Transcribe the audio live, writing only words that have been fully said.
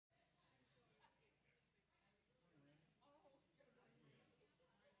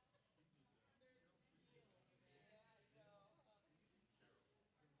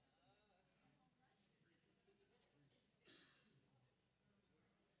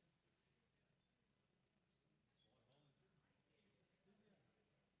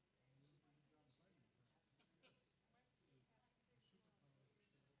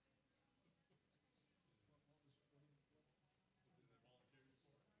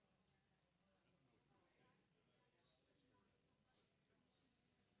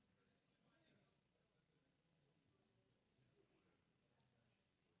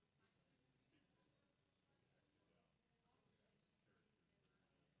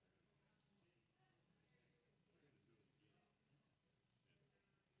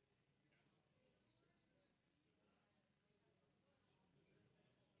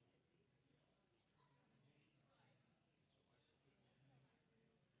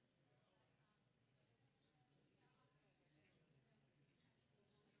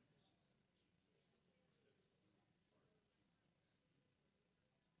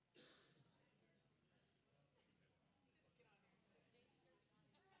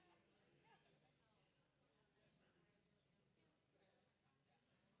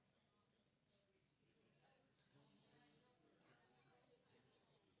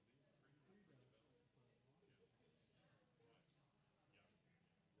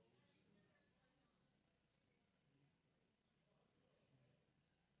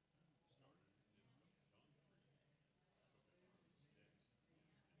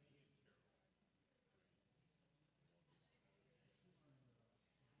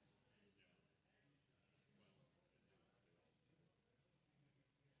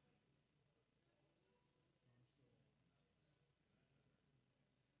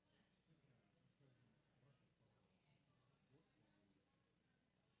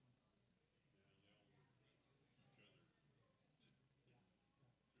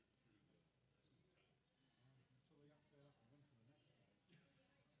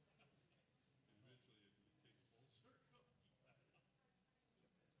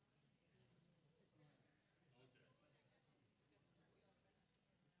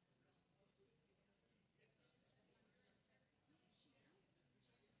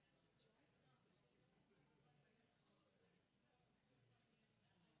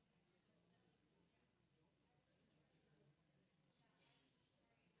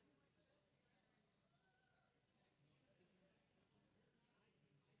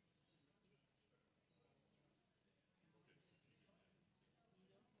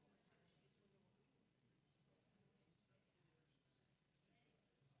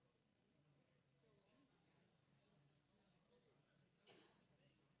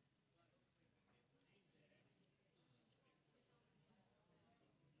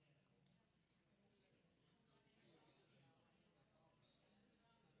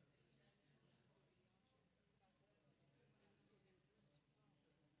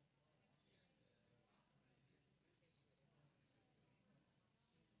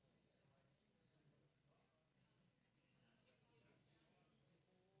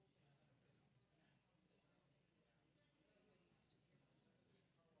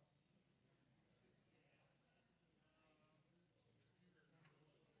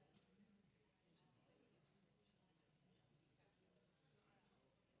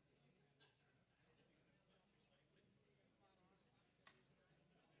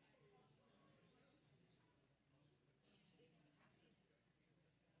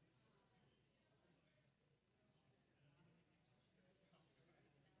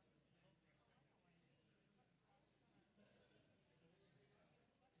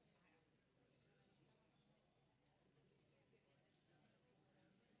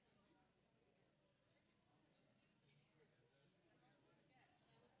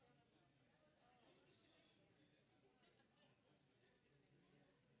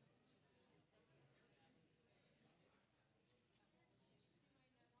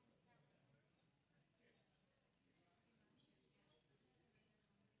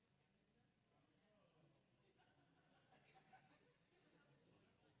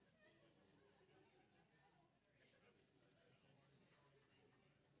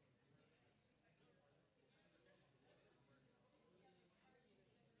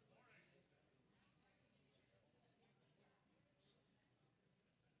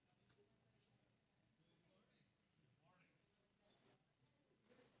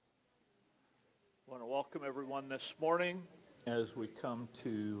I want to welcome everyone this morning as we come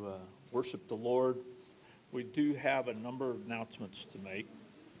to worship the Lord. We do have a number of announcements to make.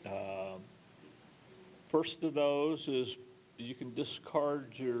 First of those is you can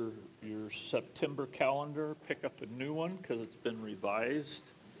discard your September calendar, pick up a new one because it's been revised.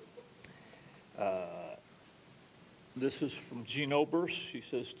 This is from Jean Obers. She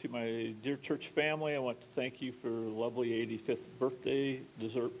says, "To my dear church family, I want to thank you for a lovely 85th birthday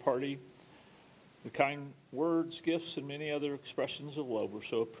dessert party. The kind words, gifts, and many other expressions of love were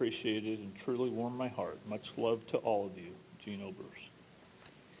so appreciated and truly warmed my heart. Much love to all of you." Jean Obers.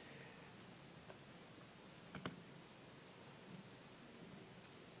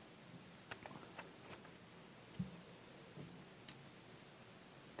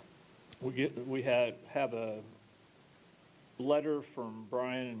 We have a letter from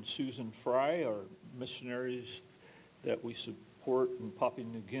Brian and Susan Fry, our missionaries that we support in Papua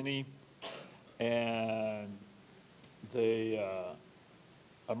New Guinea. And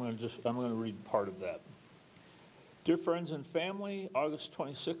I'm going to read part of that. Dear friends and family, August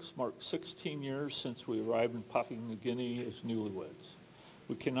 26th marked 16 years since we arrived in Papua New Guinea as newlyweds.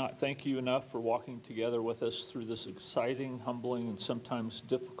 We cannot thank you enough for walking together with us through this exciting, humbling, and sometimes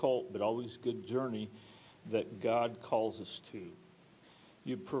difficult but always good journey that God calls us to.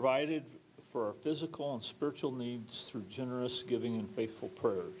 You've provided for our physical and spiritual needs through generous giving and faithful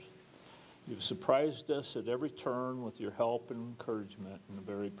prayers. You've surprised us at every turn with your help and encouragement in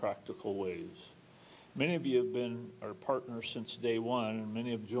very practical ways. Many of you have been our partners since day one, and many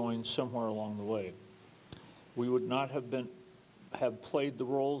have joined somewhere along the way. We would not have played the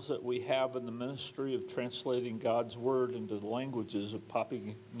roles that we have in the ministry of translating God's Word into the languages of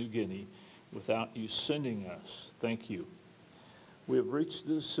Papua New Guinea without you sending us. Thank you. We have reached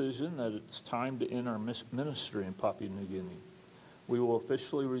the decision that it's time to end our ministry in Papua New Guinea. We will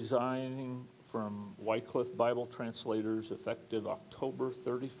officially resign from Wycliffe Bible Translators effective October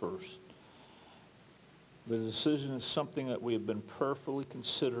 31st. The decision is something that we have been prayerfully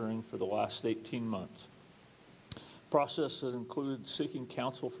considering for the last 18 months. A process that included seeking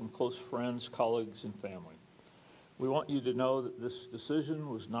counsel from close friends, colleagues, and family. We want you to know that this decision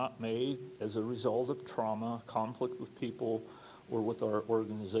was not made as a result of trauma, conflict with people, or with our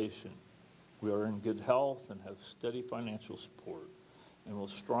organization. We are in good health and have steady financial support, and will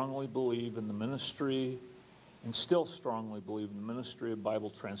strongly believe in the ministry, and still strongly believe in the ministry of Bible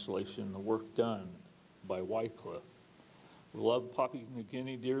translation and the work done by Wycliffe. We love Papua New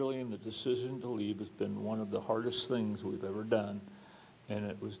Guinea dearly, and the decision to leave has been one of the hardest things we've ever done, and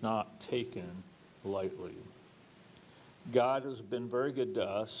it was not taken lightly. God has been very good to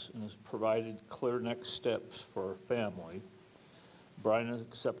us and has provided clear next steps for our family. Brian has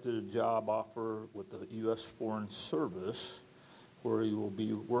accepted a job offer with the U.S. Foreign Service, where he will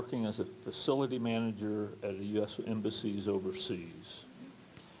be working as a facility manager at a U.S. embassies overseas.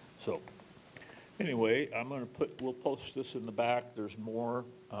 So, anyway, we'll post this in the back. There's more,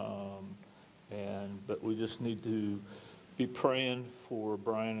 but we just need to be praying for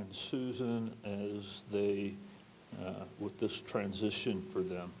Brian and Susan as they, with this transition for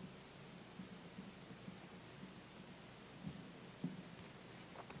them.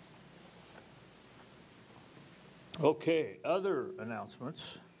 Okay, other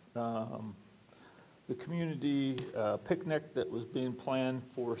announcements. The community picnic that was being planned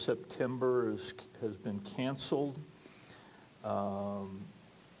for September has been canceled. Helen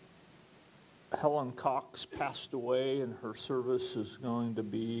Cox passed away, and her service is going to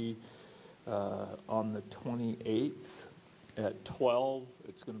be on the 28th at 12.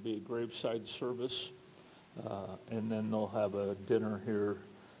 It's going to be a graveside service, and then they'll have a dinner here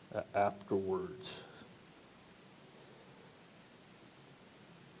afterwards.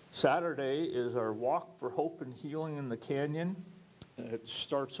 Saturday is our Walk for Hope and Healing in the Canyon. It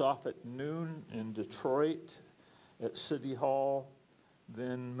starts off at noon in Detroit at City Hall,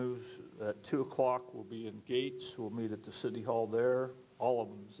 then moves at 2 o'clock. We'll be in Gates. We'll meet at the City Hall there. All of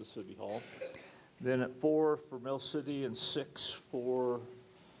them is the City Hall. Then at 4 for Mill City and 6 for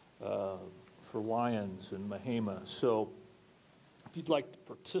Lyons and Mahama. So if you'd like to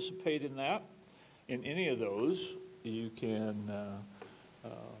participate in that, in any of those, you can,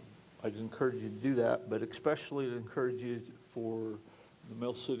 I'd encourage you to do that, but especially I'd encourage you for the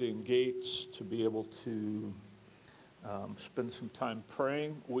Mill City and Gates to be able to spend some time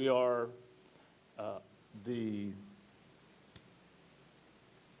praying. We are the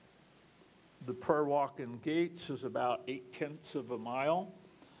prayer walk in Gates is about 8/10 of a mile,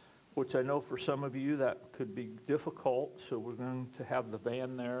 which I know for some of you that could be difficult. So we're going to have the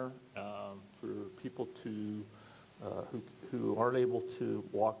van there for people to who aren't able to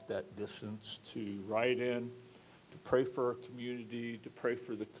walk that distance to write in, to pray for our community, to pray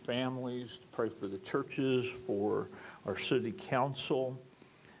for the families, to pray for the churches, for our city council,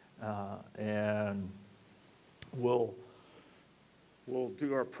 and we'll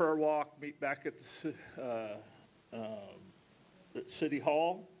do our prayer walk, meet back at the at City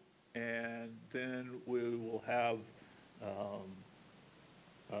Hall, and then we will have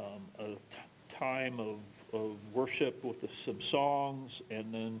a time of worship with some songs,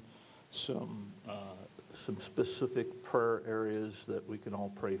 and then some specific prayer areas that we can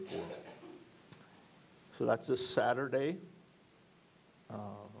all pray for. So that's this Saturday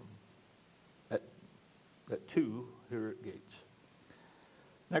at 2 here at Gates.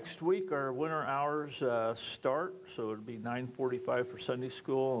 Next week, our winter hours start, so it'll be 9:45 for Sunday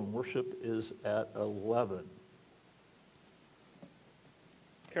school, and worship is at 11.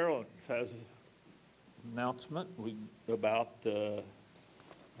 Carolyn has an announcement about the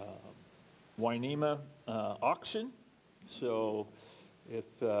Wainema auction. So if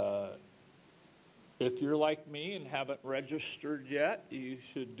you're like me and haven't registered yet, you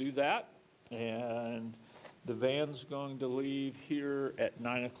should do that. And the van's going to leave here at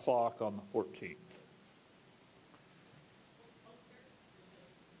 9 o'clock on the 14th.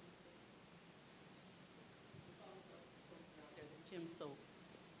 Jim so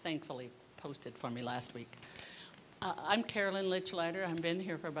thankfully posted for me last week. I'm Carolyn Lichlider. I've been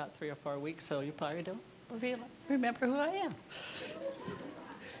here for about 3 or 4 weeks, so you probably don't remember who I am.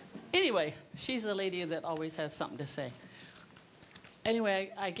 Anyway, she's the lady that always has something to say.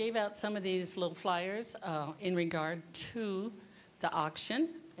 Anyway, I gave out some of these little flyers in regard to the auction,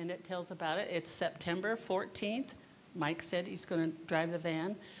 and it tells about it. It's September 14th. Mike said he's going to drive the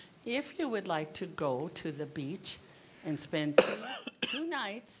van. If you would like to go to the beach and spend two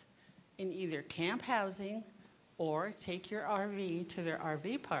nights in either camp housing or take your RV to their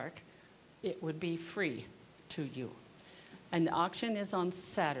RV park, it would be free to you. And the auction is on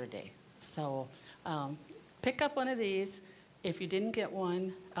Saturday. So pick up one of these. If you didn't get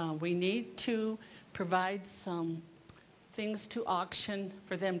one, we need to provide some things to auction,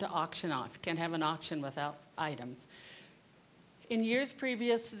 for them to auction off. You can't have an auction without items. In years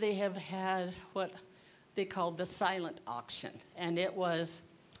previous, they have had what they called the silent auction, and it was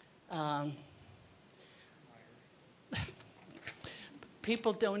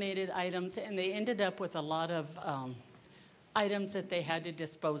people donated items, and they ended up with a lot of items that they had to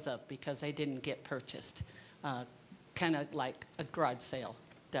dispose of because they didn't get purchased, kind of like a garage sale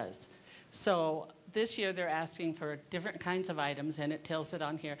does. So this year they're asking for different kinds of items, and it tells it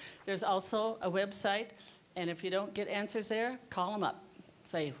on here. There's also a website, and if you don't get answers there, call them up.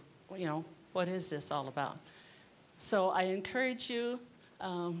 Say, you know, what is this all about? So I encourage you,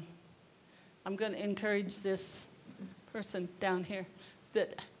 I'm going to encourage this person down here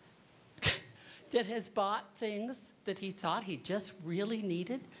that has bought things that he thought he just really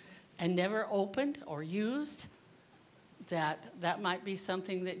needed and never opened or used, that might be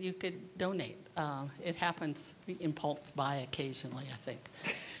something that you could donate. It happens, impulse buy occasionally, I think.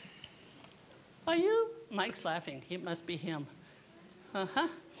 Are you? Mike's laughing. It must be him. Uh-huh.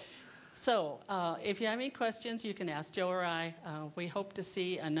 So if you have any questions, you can ask Joe or I. We hope to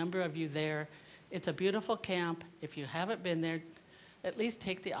see a number of you there. It's a beautiful camp. If you haven't been there, at least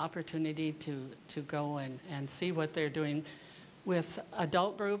take the opportunity to go and see what they're doing with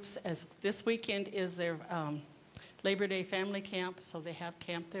adult groups. As this weekend is their Labor Day family camp, so they have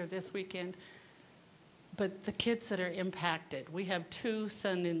camp there this weekend. But the kids that are impacted, we have two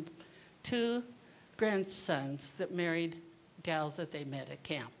grandsons that married gals that they met at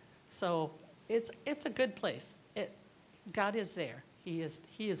camp. So it's a good place. God is there. He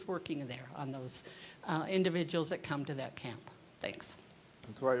is working there on those individuals that come to that camp. Thanks.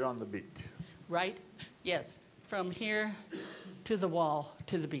 It's right on the beach. Right? Yes. From here to the wall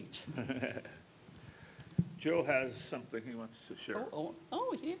to the beach. Joe has something he wants to share. Oh,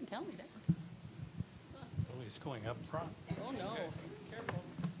 he didn't tell me that. Oh, he's going up front. Oh, no. Careful.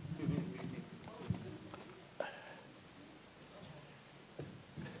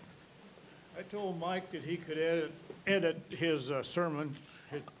 I told Mike that he could edit his sermon.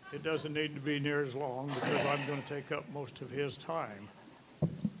 It doesn't need to be near as long because I'm going to take up most of his time.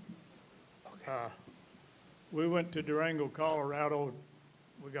 We went to Durango, Colorado.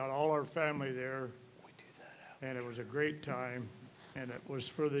 We got all our family there, and it was a great time. And it was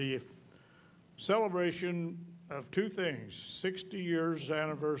for the celebration of two things: 60 years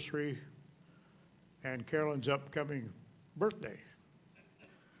anniversary and Carolyn's upcoming birthday.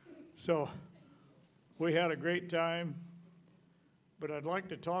 So we had a great time, but I'd like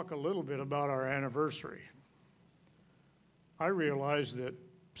to talk a little bit about our anniversary. I realized that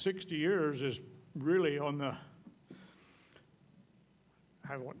 60 years is really on the,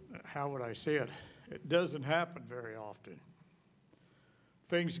 how would I say it? It doesn't happen very often.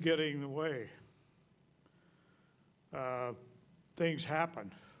 Things get in the way. Things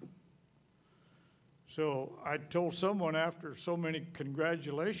happen. So I told someone after so many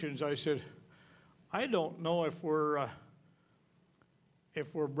congratulations, I said, I don't know if we're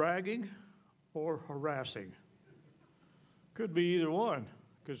bragging or harassing. Could be either one,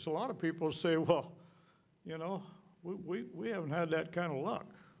 because a lot of people say, well, you know, we haven't had that kind of luck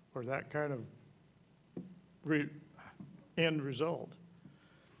or that kind of end result.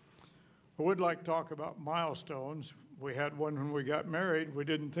 I would like to talk about milestones. We had one when we got married. We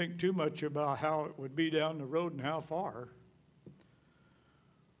didn't think too much about how it would be down the road and how far.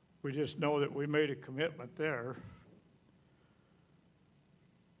 We just know that we made a commitment there.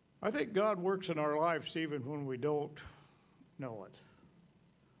 I think God works in our lives even when we don't know it.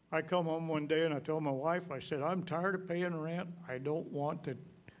 I come home one day and I told my wife, I said, I'm tired of paying rent. I don't want to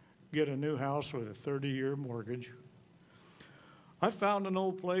get a new house with a 30-year mortgage. I found an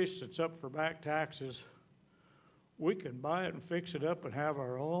old place that's up for back taxes. We can buy it and fix it up and have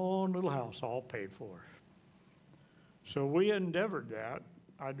our own little house all paid for. So we endeavored that.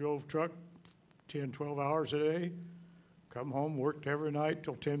 I drove truck 10, 12 hours a day, come home, worked every night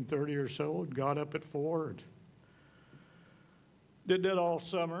till 10:30 or so, and got up at 4 and did that all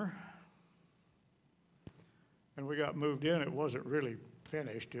summer. And we got moved in. It wasn't really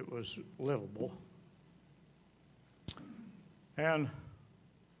finished. It was livable. And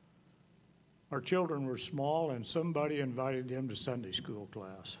our children were small, and somebody invited them to Sunday school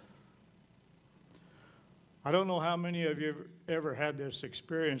class. I don't know how many of you have ever had this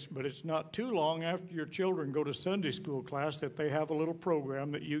experience, but it's not too long after your children go to Sunday school class that they have a little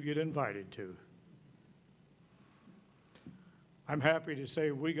program that you get invited to. I'm happy to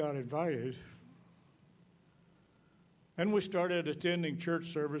say we got invited. And we started attending church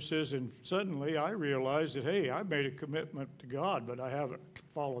services, and suddenly I realized that, hey, I made a commitment to God, but I haven't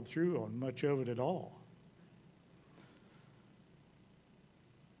followed through on much of it at all.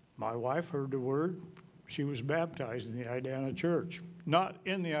 My wife heard the word. She was baptized in the Idana church. Not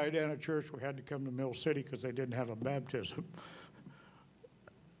in the Idana church. We had to come to Mill City because they didn't have a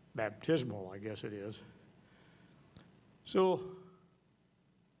baptismal, I guess it is. So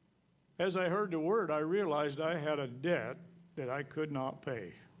as I heard the word, I realized I had a debt that I could not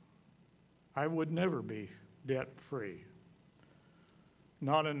pay. I would never be debt-free.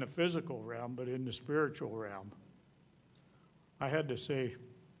 Not in the physical realm, but in the spiritual realm. I had to say,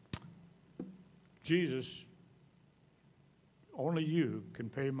 Jesus, only you can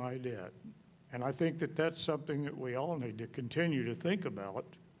pay my debt. And I think that that's something that we all need to continue to think about,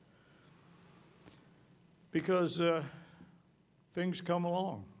 because things come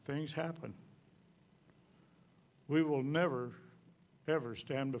along, things happen. We will never, ever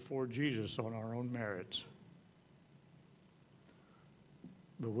stand before Jesus on our own merits.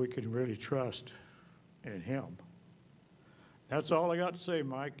 But we can really trust in him. That's all I got to say,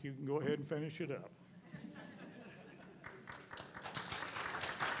 Mike. You can go ahead and finish it up.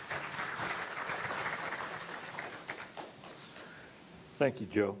 Thank you,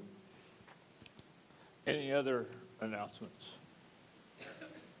 Joe. Any other announcements?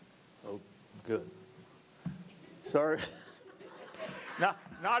 Oh, good. Sorry.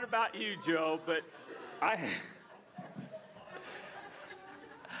 Not about you, Joe, but I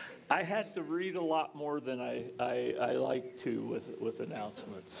had to read a lot more than I like to with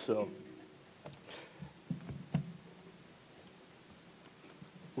announcements. So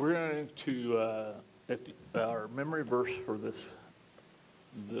we're going to our memory verse for this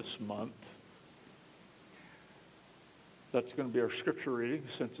month. That's going to be our scripture reading,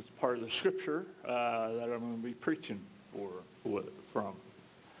 since it's part of the scripture that I'm going to be preaching from.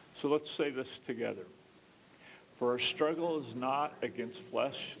 So let's say this together. For our struggle is not against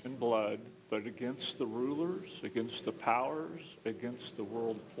flesh and blood, but against the rulers, against the powers, against the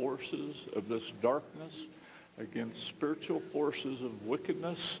world forces of this darkness, against spiritual forces of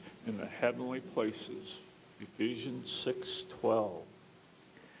wickedness in the heavenly places. Ephesians 6:12.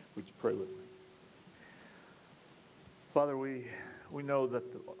 Would you pray with me? Father, we know that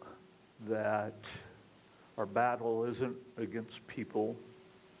our battle isn't against people,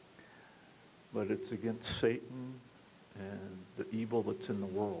 but it's against Satan and the evil that's in the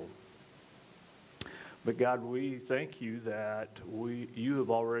world. But God, we thank you that you have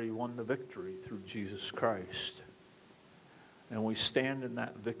already won the victory through Jesus Christ. And we stand in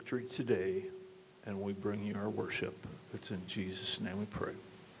that victory today, and we bring you our worship. It's in Jesus' name we pray.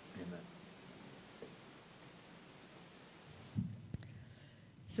 Amen.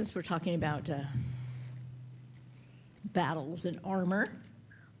 Since we're talking about battles and armor,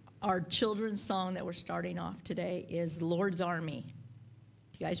 our children's song that we're starting off today is Lord's Army.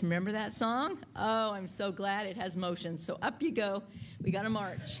 Do you guys remember that song? Oh, I'm so glad it has motion. So up you go. We got to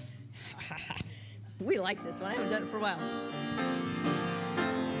march. We like this one. I haven't done it for a while.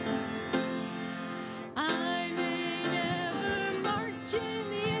 I may never march in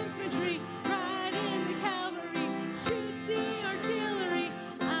the infantry, ride in the cavalry, shoot the artillery.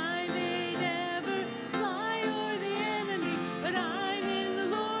 I may never fly o'er the enemy, but I'm in the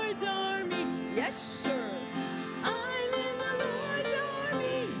Lord's army. Yes, sir. I'm in the Lord's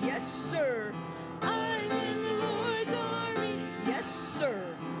army. Yes, sir. I'm in the Lord's army. Yes,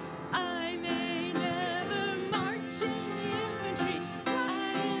 sir. I may never march in the infantry,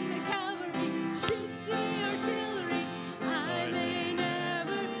 ride in the cavalry, shoot the artillery. I may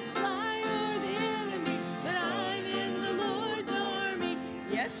never fly o'er the enemy, but I'm in the Lord's army.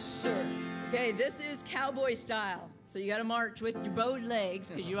 Yes, sir. Okay, this is cowboy style. So you got to march with your bowed legs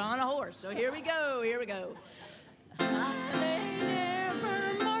because you're on a horse. So here we go. Here we go. I may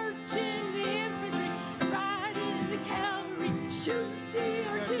never march in the infantry, ride in the cavalry, shoot the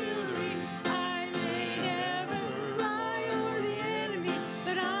artillery. I may never fly over the enemy,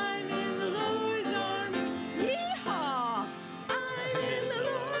 but I'm in the Lord's army. Yeehaw! I'm in the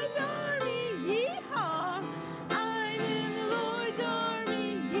Lord's army. Yeehaw! I'm in the Lord's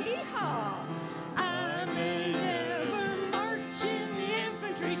army. Yeehaw! I may never march in the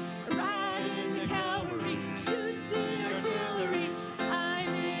infantry, ride in the cavalry, shoot the artillery. I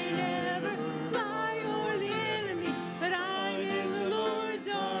may never fly o'er the enemy, but I'm in the Lord's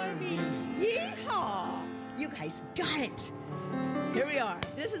army. Yeehaw! You guys got it. Here we are.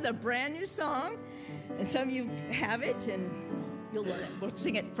 This is a brand new song, and some of you have it, and you'll learn it. We'll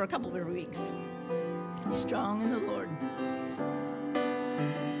sing it for a couple of weeks. Be strong in the Lord.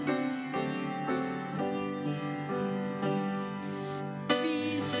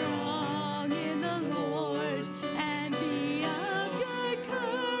 Be strong in the Lord and be of good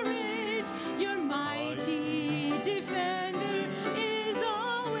courage. Your mighty defender is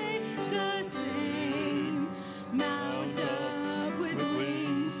always the same. Mount up with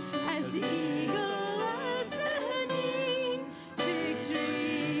wings as the eagle ascending.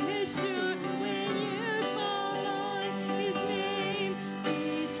 Victory is sure when you call on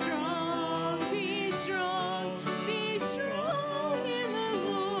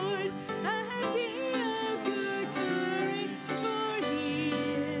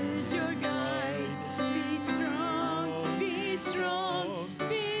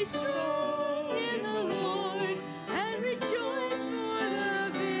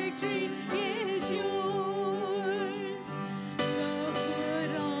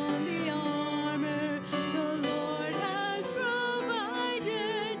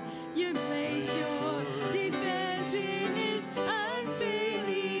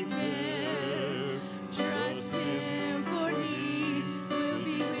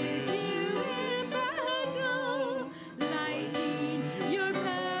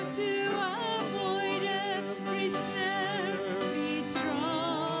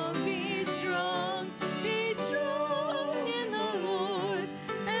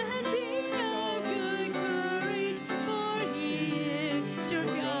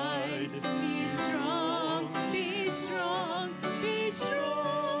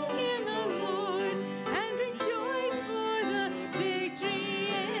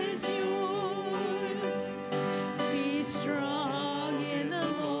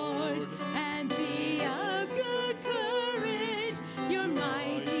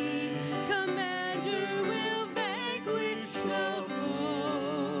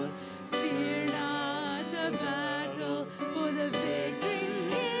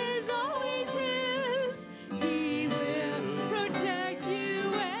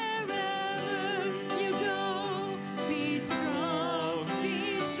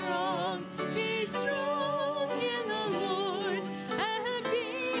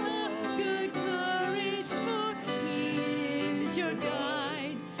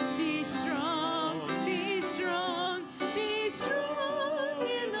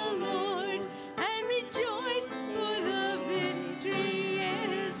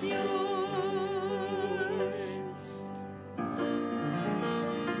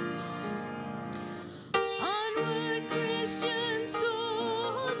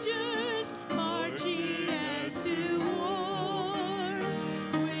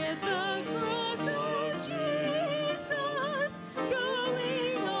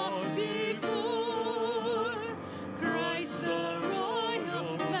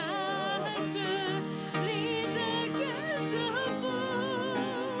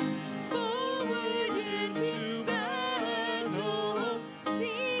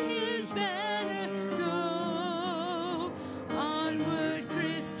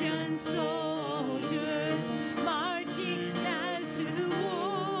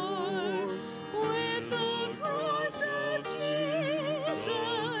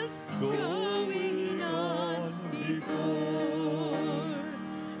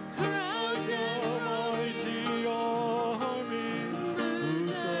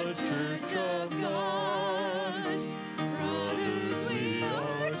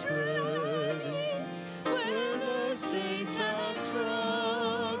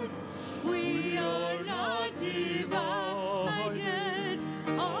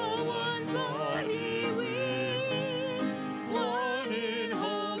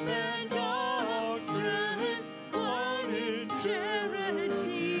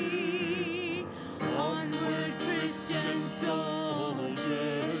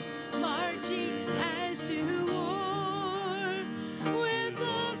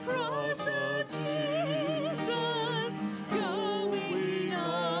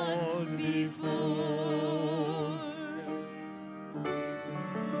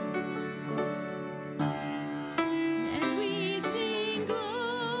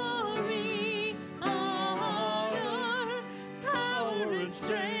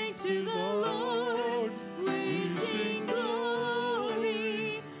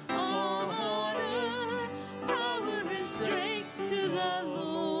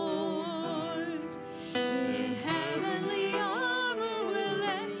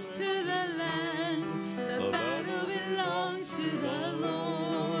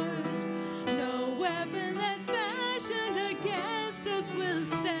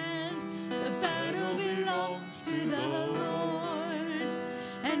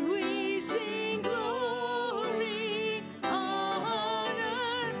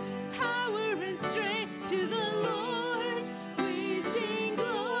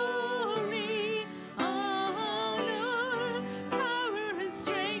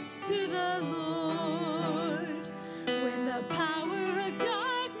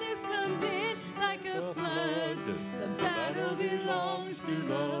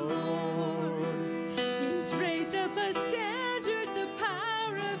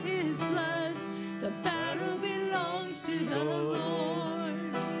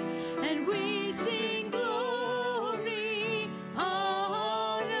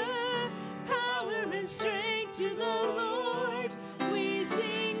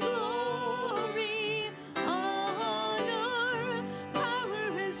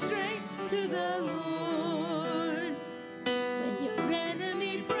to the Lord. When your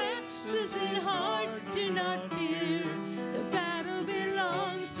enemy presses in hard, do not fear. The battle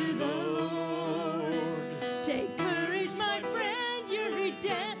belongs to the Lord. Take courage, my friend, your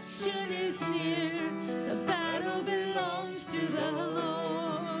redemption is near. The battle belongs to the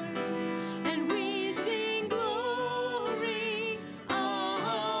Lord. And we sing glory,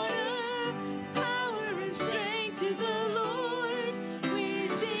 honor, power, and strength to the Lord. We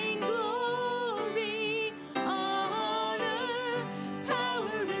sing glory, honor, power,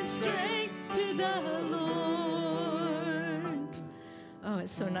 and strength to the Lord. Oh,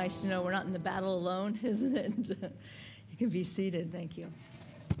 it's so nice to know we're not in the battle alone, isn't it? You can be seated. Thank you.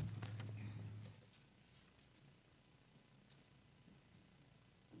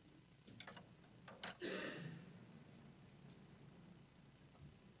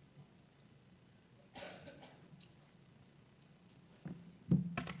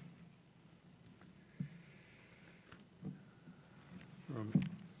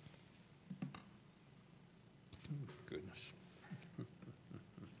 Goodness.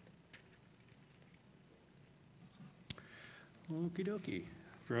 Okie dokie.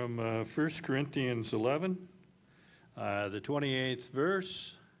 From 1 Corinthians 11, the 28th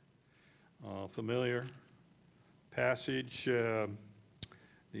verse, familiar passage. The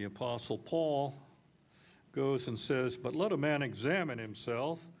Apostle Paul goes and says, "But let a man examine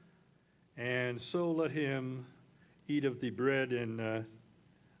himself, and so let him eat of the bread and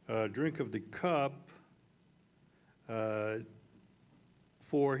drink of the cup.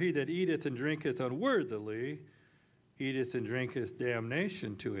 For he that eateth and drinketh unworthily eateth and drinketh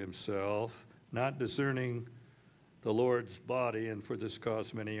damnation to himself, not discerning the Lord's body, and for this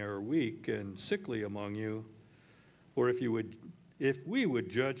cause many are weak and sickly among you. For if we would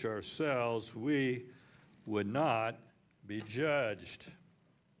judge ourselves, we would not be judged."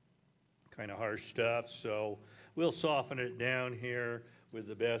 Kind of harsh stuff, so we'll soften it down here with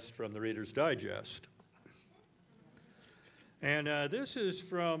the best from the Reader's Digest. And this is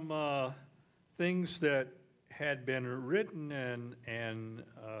from things that had been written and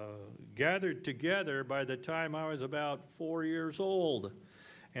gathered together by the time I was about 4 years old.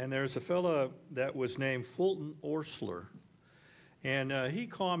 And there's a fellow that was named Fulton Orsler. And he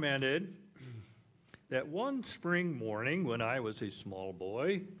commented that one spring morning when I was a small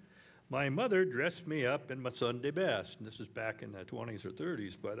boy, my mother dressed me up in my Sunday best. And this is back in the 20s or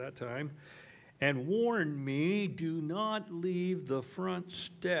 30s by that time. And warned me, do not leave the front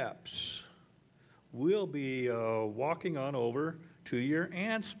steps. We'll be walking on over to your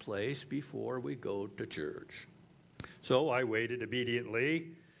aunt's place before we go to church. So I waited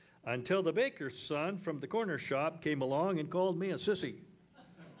obediently until the baker's son from the corner shop came along and called me a sissy.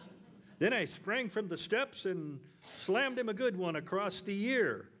 Then I sprang from the steps and slammed him a good one across the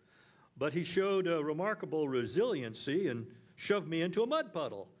ear. But he showed a remarkable resiliency and shoved me into a mud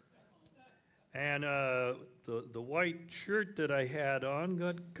puddle. And the white shirt that I had on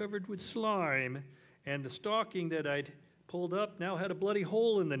got covered with slime, and the stocking that I'd pulled up now had a bloody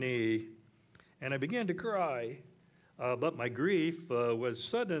hole in the knee. And I began to cry, but my grief was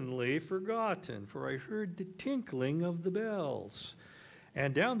suddenly forgotten, for I heard the tinkling of the bells.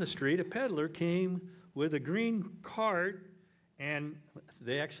 And down the street, a peddler came with a green cart, and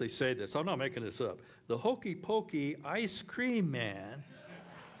they actually say this, I'm not making this up, the Hokey Pokey ice cream man,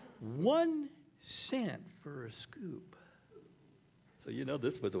 1 cent for a scoop. So you know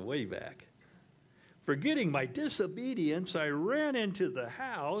this was a way back. Forgetting my disobedience, I ran into the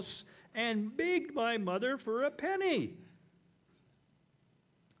house and begged my mother for a penny.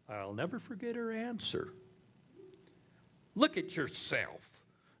 I'll never forget her answer. Look at yourself.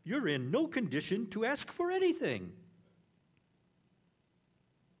 You're in no condition to ask for anything.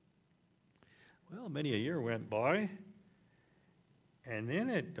 Well, many a year went by, and then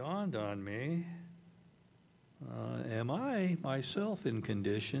it dawned on me, am I myself in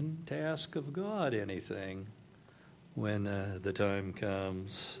condition to ask of God anything when the time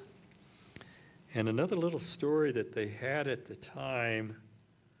comes? And another little story that they had at the time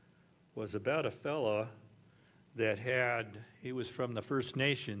was about a fella that he was from the First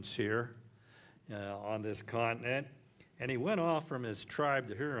Nations here on this continent, and he went off from his tribe,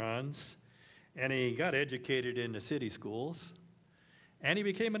 the Hurons, and he got educated in the city schools, and he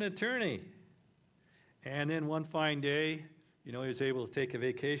became an attorney. And then one fine day, he was able to take a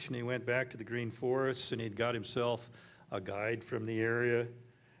vacation. He went back to the Green Forests, and he'd got himself a guide from the area,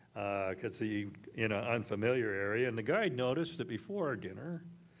 because he in an unfamiliar area. And the guide noticed that before dinner,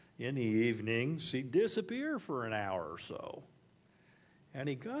 in the evenings, he'd disappear for an hour or so. And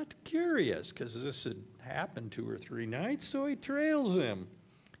he got curious, because this had happened 2 or 3 nights, so he trails him.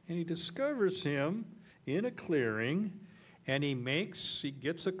 And he discovers him in a clearing, and he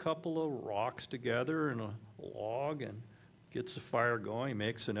gets a couple of rocks together and a log and gets the fire going. He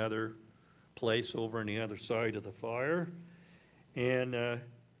makes another place over on the other side of the fire. And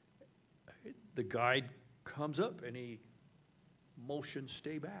the guide comes up and he motions,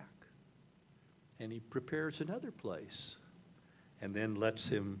 stay back. And he prepares another place and then lets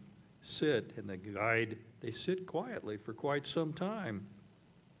him sit. And the guide, they sit quietly for quite some time.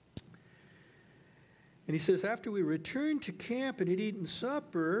 And he says, after we returned to camp and had eaten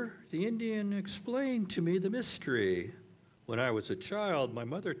supper, the Indian explained to me the mystery. When I was a child, my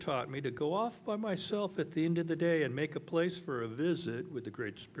mother taught me to go off by myself at the end of the day and make a place for a visit with the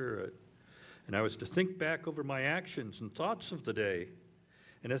Great Spirit. And I was to think back over my actions and thoughts of the day.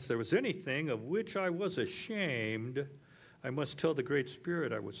 And if there was anything of which I was ashamed, I must tell the Great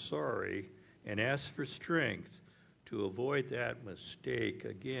Spirit I was sorry and ask for strength to avoid that mistake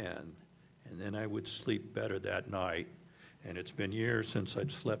again. And then I would sleep better that night. And it's been years since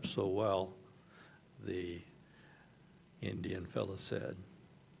I'd slept so well, the Indian fellow said.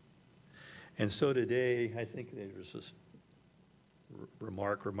 And so today, I think there's this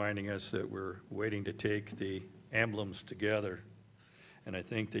remark reminding us that we're waiting to take the emblems together. And I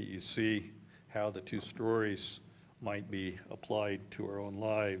think that you see how the two stories might be applied to our own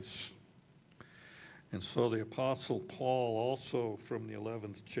lives. And so the Apostle Paul, also from the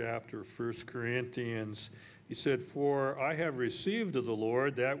 11th chapter of 1 Corinthians, he said, for I have received of the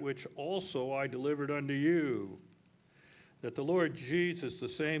Lord that which also I delivered unto you, that the Lord Jesus, the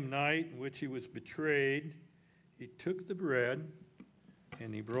same night in which he was betrayed, he took the bread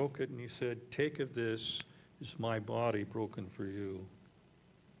and he broke it and he said, take of this, is my body broken for you.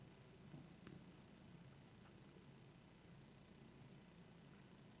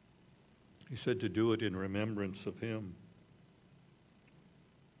 He said to do it in remembrance of him.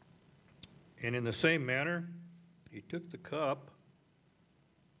 And in the same manner, he took the cup.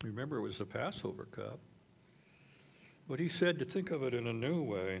 Remember, it was the Passover cup. But he said to think of it in a new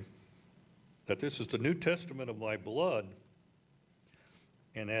way, that this is the New Testament of my blood,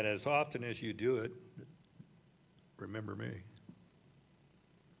 and that as often as you do it, remember me.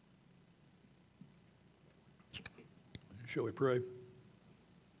 Shall we pray?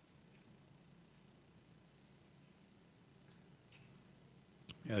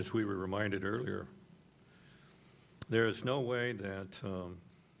 As we were reminded earlier, there is no way that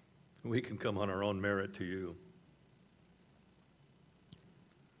we can come on our own merit to you.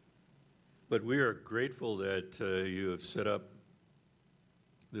 But we are grateful that you have set up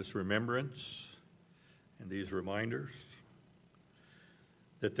this remembrance and these reminders,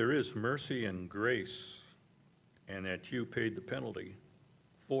 that there is mercy and grace, and that you paid the penalty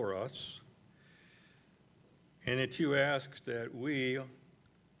for us, and that you ask that we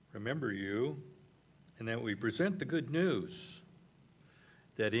remember you, and that we present the good news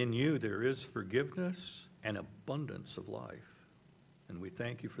that in you there is forgiveness and abundance of life. And we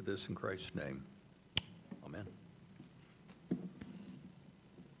thank you for this in Christ's name. Amen.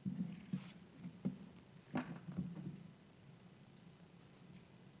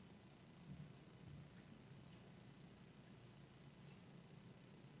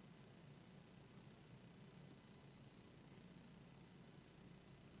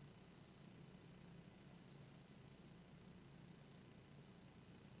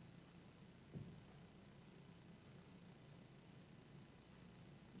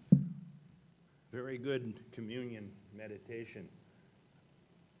 Very good communion meditation.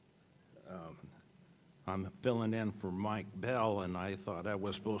 I'm filling in for Mike Bell, and I thought I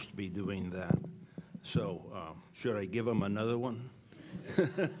was supposed to be doing that. So should I give him another one?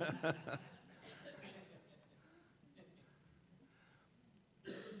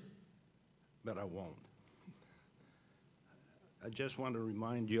 But I won't. I just want to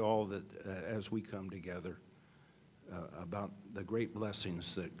remind you all that as we come together about the great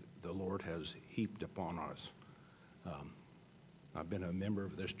blessings that the Lord has heaped upon us. I've been a member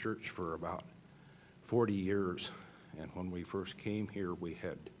of this church for about 40 years, and when we first came here, we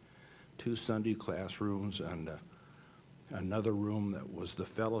had 2 Sunday classrooms and another room that was the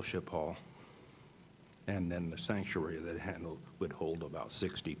fellowship hall, and then the sanctuary that would hold about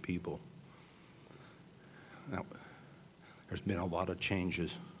 60 people. Now, there's been a lot of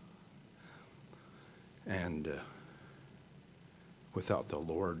changes, and without the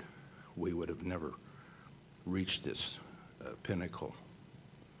Lord, we would have never reached this pinnacle.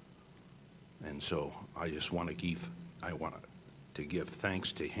 And so I just want to give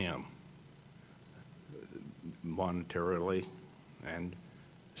thanks to him monetarily and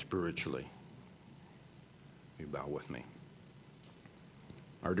spiritually. You bow with me.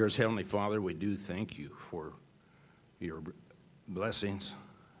 Our dearest Heavenly Father, we do thank you for your blessings,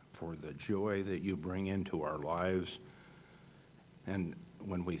 for the joy that you bring into our lives. And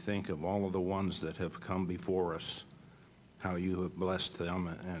when we think of all of the ones that have come before us, how you have blessed them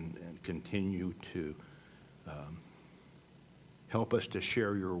and continue to help us to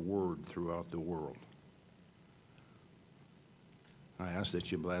share your word throughout the world. I ask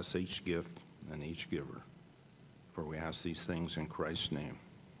that you bless each gift and each giver, for we ask these things in Christ's name.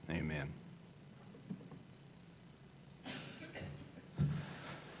 Amen.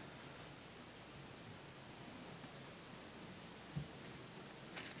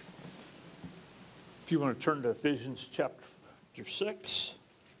 If you want to turn to Ephesians chapter 6,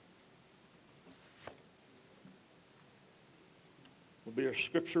 will be our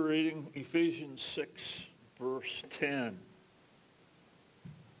scripture reading, Ephesians 6, verse 10.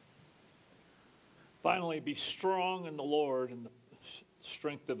 Finally, be strong in the Lord and the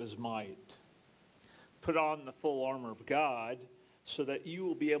strength of his might. Put on the full armor of God so that you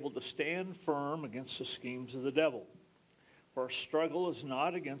will be able to stand firm against the schemes of the devil. For our struggle is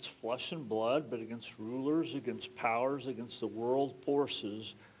not against flesh and blood, but against rulers, against powers, against the world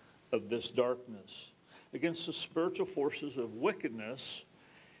forces of this darkness, against the spiritual forces of wickedness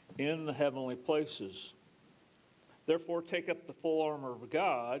in the heavenly places. Therefore, take up the full armor of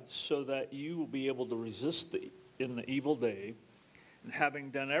God so that you will be able to resist in the evil day, and having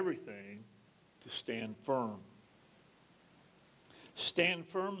done everything, to stand firm. Stand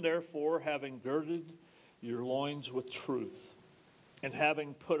firm, therefore, having girded your loins with truth, and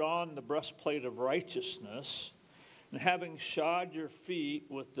having put on the breastplate of righteousness, and having shod your feet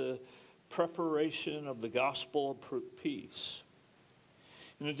with the preparation of the gospel of peace.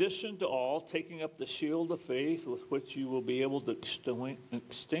 In addition to all, taking up the shield of faith with which you will be able to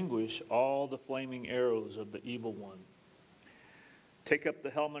extinguish all the flaming arrows of the evil one. Take up the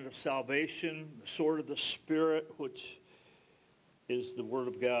helmet of salvation, the sword of the Spirit, which is the word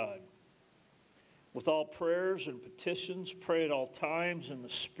of God. With all prayers and petitions, pray at all times in the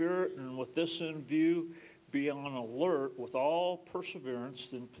Spirit, and with this in view, be on alert with all perseverance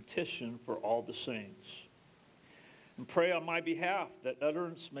and petition for all the saints. And pray on my behalf that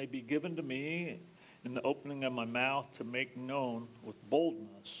utterance may be given to me in the opening of my mouth to make known with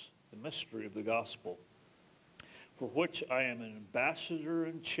boldness the mystery of the gospel, for which I am an ambassador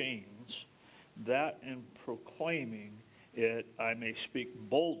in chains, that in proclaiming it I may speak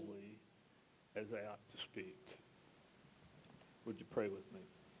boldly as I ought to speak. Would you pray with me?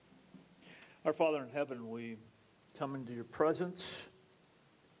 Our Father in heaven, we come into your presence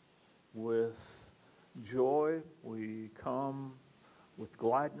with joy. We come with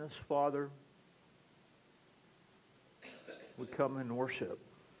gladness, Father. We come in worship.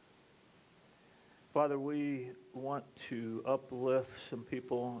 Father, we want to uplift some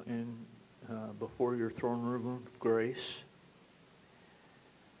people in before your throne room of grace.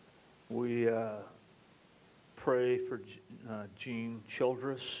 We pray for Gene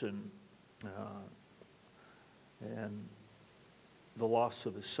Childress and the loss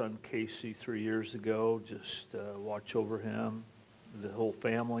of his son Casey 3 years ago. Just watch over him, the whole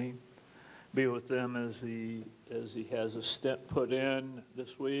family. Be with them as he has a stent put in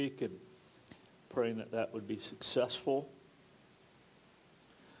this week, and praying that would be successful.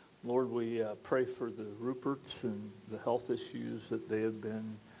 Lord, we pray for the Ruperts and the health issues that they have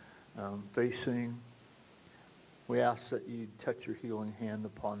been facing. We ask that you touch your healing hand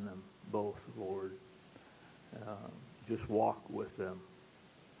upon them both, Lord. Just walk with them.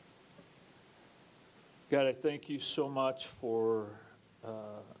 God, I thank you so much for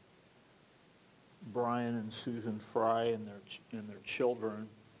Brian and Susan Fry and their children,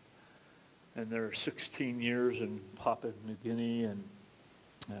 and their 16 years in Papua New Guinea, and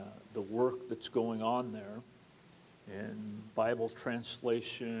the work that's going on there in Bible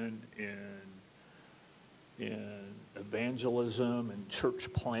translation, in evangelism and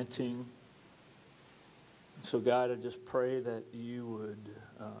church planting. So God, I just pray that you would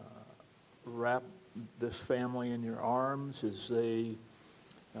wrap this family in your arms as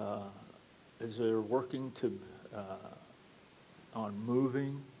they're working to on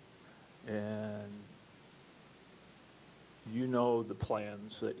moving, and you know the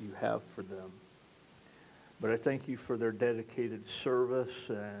plans that you have for them. But I thank you for their dedicated service,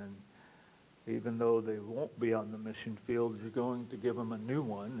 and even though they won't be on the mission field, you're going to give them a new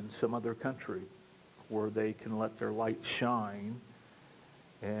one in some other country where they can let their light shine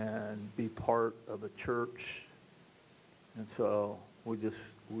and be part of a church. And so we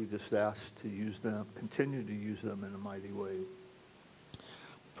just ask to use them, continue to use them in a mighty way.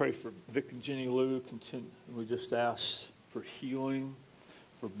 Pray for Vic and Jenny Lou. We just ask for healing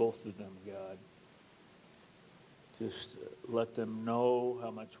for both of them, God. Just let them know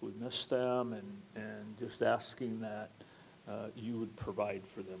how much we miss them, and just asking that you would provide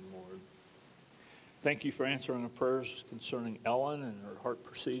for them, Lord. Thank you for answering our prayers concerning Ellen and her heart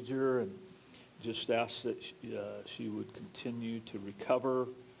procedure, and just ask that she would continue to recover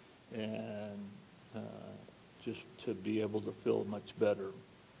and just to be able to feel much better.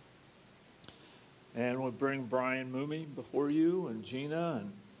 And we bring Brian Mooney before you and Gina,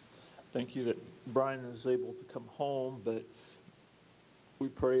 and thank you that Brian is able to come home, but we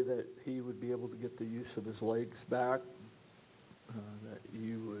pray that he would be able to get the use of his legs back, that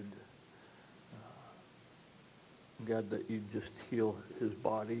you would, God, that you just heal his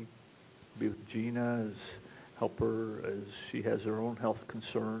body. Be with Gina, help her as she has her own health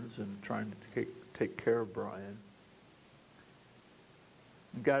concerns and trying to take care of Brian.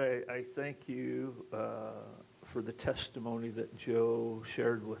 God, I thank you for the testimony that Joe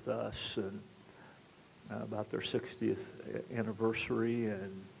shared with us and about their 60th anniversary,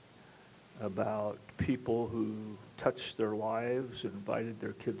 and about people who touched their lives and invited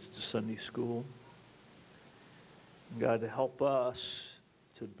their kids to Sunday school. God, to help us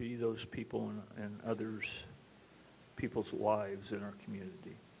to be those people in others, people's lives in our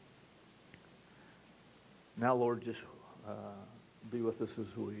community. Now, Lord, just be with us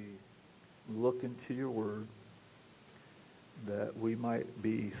as we look into your word, that we might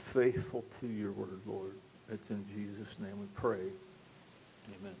be faithful to your word, Lord. It's in Jesus' name we pray.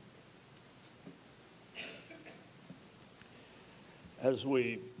 Amen. As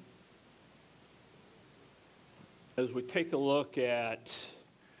we take a look at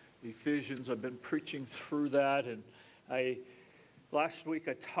Ephesians, I've been preaching through that, and last week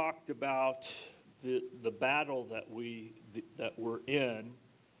I talked about the battle that we're in,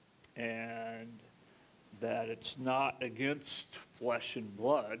 and that it's not against flesh and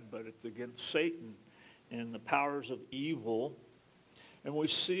blood, but it's against Satan and the powers of evil. And we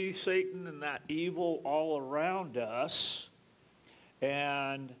see Satan and that evil all around us,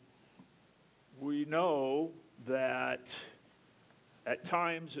 and we know that at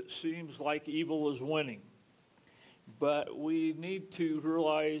times it seems like evil is winning. But we need to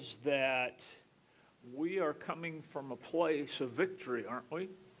realize that we are coming from a place of victory, aren't we?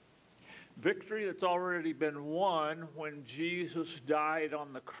 Victory that's already been won when Jesus died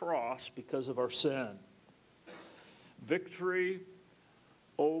on the cross because of our sin. Victory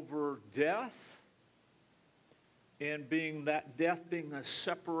over death, and that death being a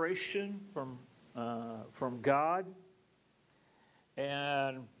separation from God.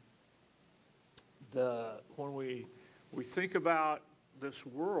 And when we think about this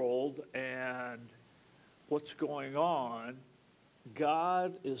world and what's going on,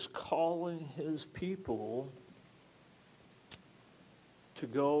 God is calling his people to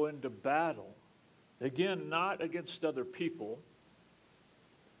go into battle. Again, not against other people,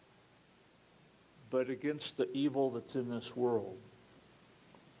 but against the evil that's in this world.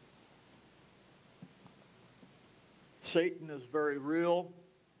 Satan is very real.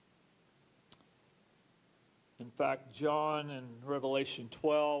 In fact, John in Revelation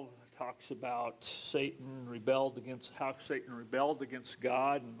 12 talks about how Satan rebelled against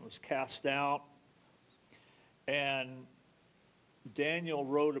God and was cast out. And Daniel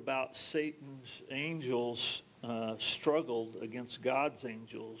wrote about Satan's angels struggled against God's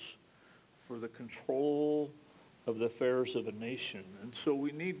angels for the control of the affairs of a nation. And so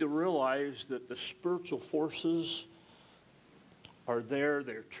we need to realize that the spiritual forces are there.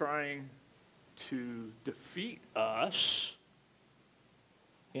 They're trying to defeat us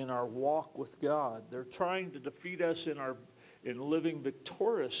in our walk with God. They're trying to defeat us in living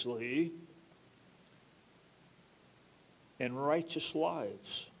victoriously and righteous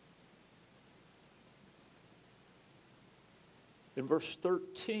lives. In verse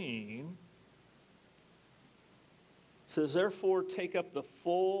 13, it says, "Therefore take up the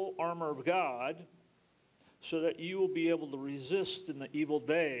full armor of God, so that you will be able to resist in the evil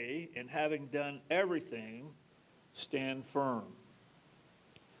day, and having done everything, stand firm.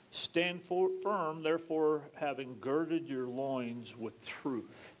 Stand firm, therefore, having girded your loins with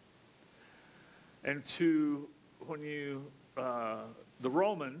truth." And the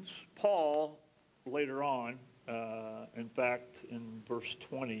Romans, Paul, later on, in fact, in verse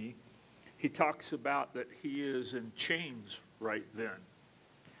 20, he talks about that he is in chains right then.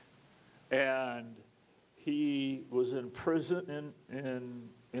 And he was in prison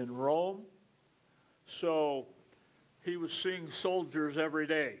in Rome. So he was seeing soldiers every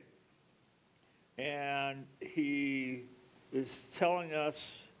day. And he is telling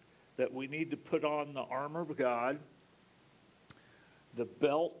us that we need to put on the armor of God, the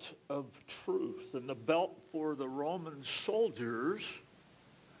belt of truth. And the belt for the Roman soldiers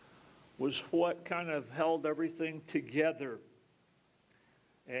was what kind of held everything together.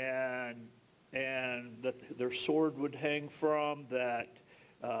 And that their sword would hang from, that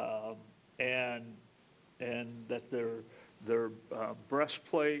and that their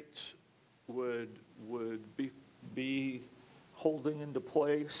breastplates would be holding into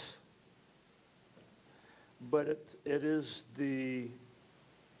place. But it is the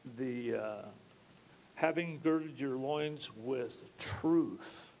having girded your loins with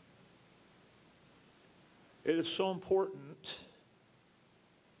truth. It is so important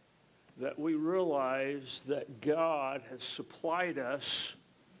that we realize that God has supplied us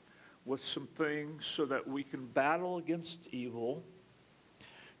with some things so that we can battle against evil,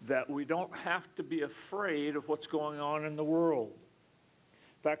 that we don't have to be afraid of what's going on in the world.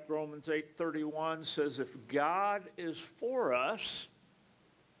 In fact, Romans 8:31 says, if God is for us,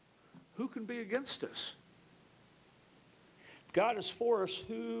 who can be against us? If God is for us,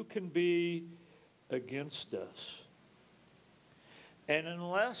 who can be against us? And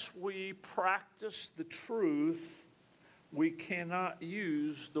unless we practice the truth, we cannot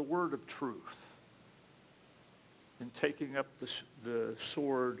use the word of truth in taking up the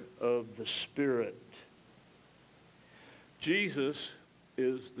sword of the Spirit. Jesus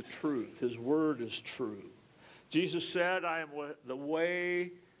is the truth. His word is true. Jesus said, I am the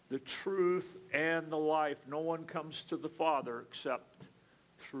way, the truth, and the life. No one comes to the Father except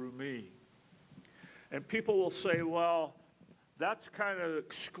through me. And people will say, well, that's kind of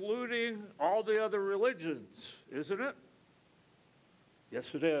excluding all the other religions, isn't it?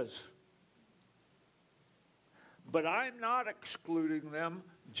 Yes, it is. But I'm not excluding them.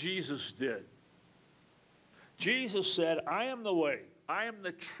 Jesus did. Jesus said, I am the way, I am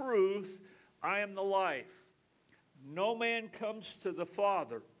the truth, I am the life. No man comes to the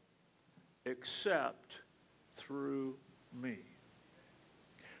Father except through me.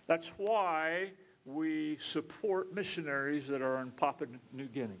 That's why we support missionaries that are in Papua New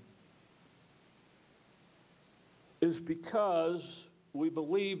Guinea. Is because we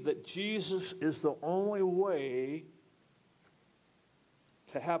believe that Jesus is the only way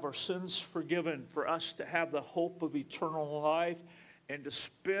to have our sins forgiven, for us to have the hope of eternal life, and to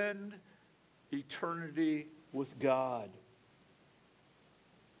spend eternity with God.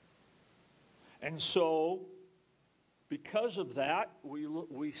 And so, because of that,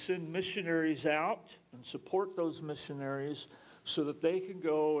 we send missionaries out and support those missionaries so that they can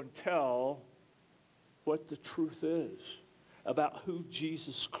go and tell what the truth is about who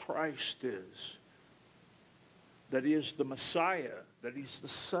Jesus Christ is. That he is the Messiah, that he's the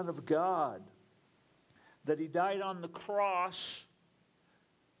Son of God, that he died on the cross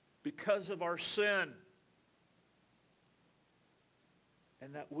because of our sin,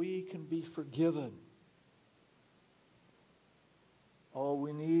 and that we can be forgiven. Oh,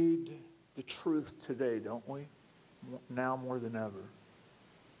 we need the truth today, don't we? Now more than ever.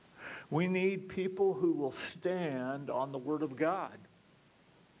 We need people who will stand on the Word of God.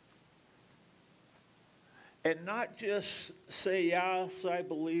 And not just say, yes, I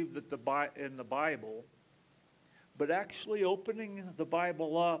believe that in the Bible, but actually opening the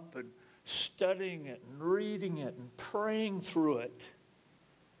Bible up and studying it and reading it and praying through it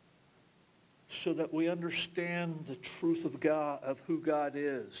so that we understand the truth of God, of who God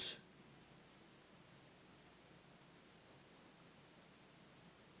is.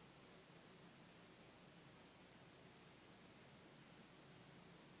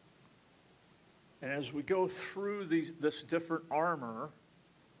 And as we go through this different armor,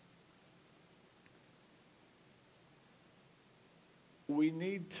 we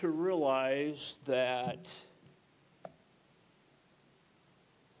need to realize that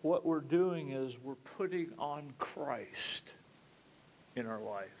what we're doing is we're putting on Christ in our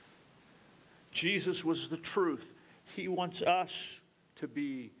life. Jesus was the truth. He wants us to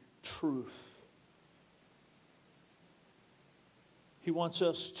be truth. He wants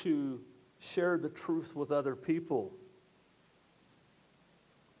us to share the truth with other people.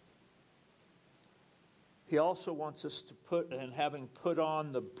 He also wants us to put, and having put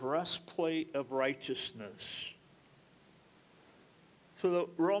on the breastplate of righteousness. So the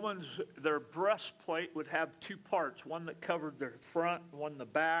Romans, their breastplate would have two parts, one that covered their front, one the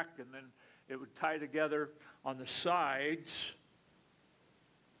back, and then it would tie together on the sides.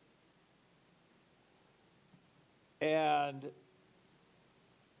 And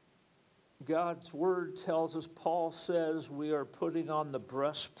God's word tells us, Paul says, we are putting on the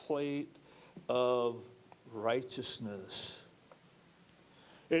breastplate of righteousness.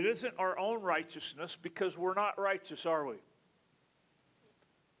 It isn't our own righteousness, because we're not righteous, are we?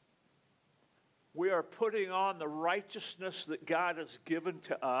 are putting on the righteousness that God has given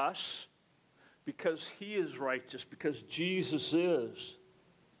to us because He is righteous, because Jesus is.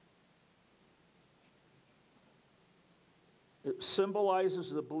 It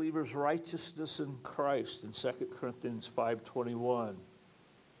symbolizes the believer's righteousness in Christ in 2 Corinthians 5:21,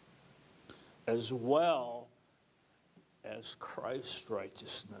 as well as Christ's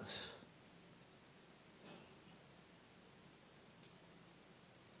righteousness.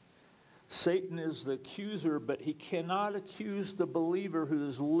 Satan is the accuser, but he cannot accuse the believer who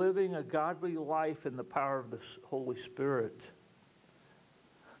is living a godly life in the power of the Holy Spirit.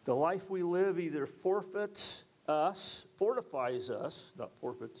 The life we live either fortifies us, not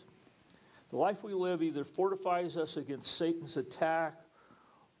forfeits. The life we live either fortifies us against Satan's attack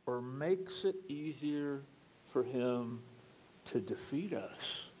or makes it easier for him to defeat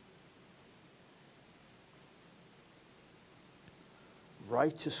us.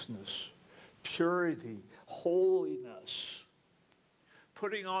 Righteousness, purity, holiness,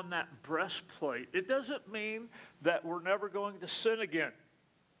 putting on that breastplate. It doesn't mean that we're never going to sin again.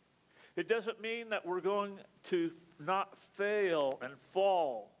 It doesn't mean that we're going to not fail and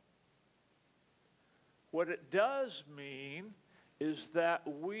fall. What it does mean is that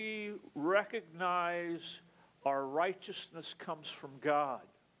we recognize our righteousness comes from God.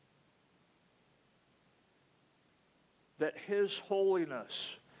 That His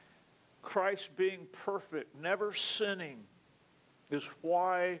holiness, Christ being perfect, never sinning, is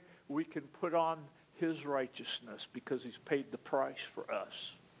why we can put on His righteousness, because He's paid the price for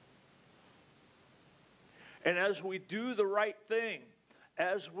us. And as we do the right thing,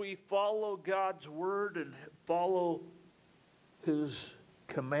 as we follow God's word and follow His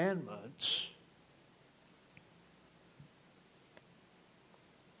commandments,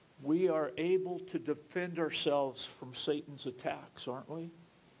 we are able to defend ourselves from Satan's attacks, aren't we?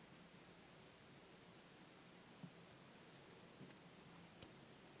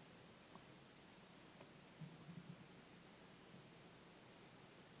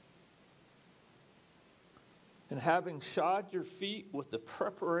 And having shod your feet with the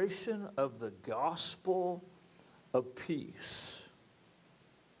preparation of the gospel of peace.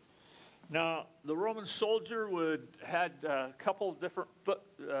 Now, the Roman soldier had a couple of different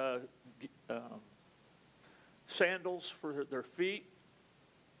sandals for their feet.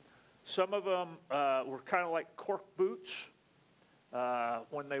 Some of them were kind of like cork boots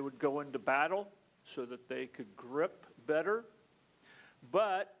when they would go into battle so that they could grip better.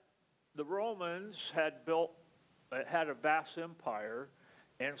 But the Romans had a vast empire,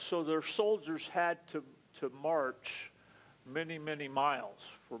 and so their soldiers had to march many, many miles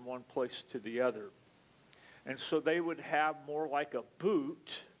from one place to the other. And so they would have more like a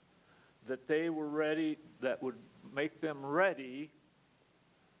boot that would make them ready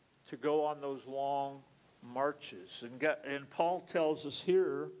to go on those long marches. And Paul tells us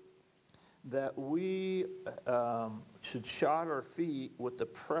here that we should shod our feet with the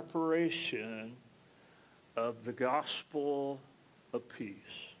preparation of the gospel of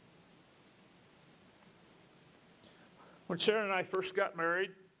peace. When Sarah and I first got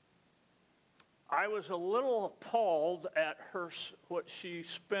married, I was a little appalled at what she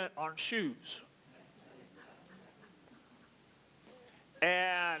spent on shoes.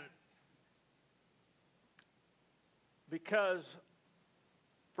 And because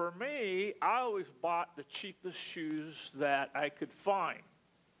for me, I always bought the cheapest shoes that I could find.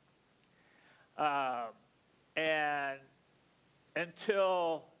 And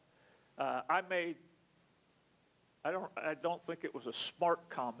until I don't think it was a smart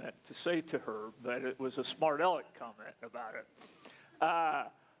comment to say to her, but it was a smart aleck comment about it.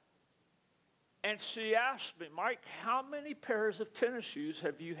 And she asked me, Mike, how many pairs of tennis shoes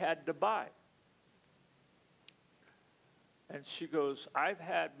have you had to buy? And she goes, I've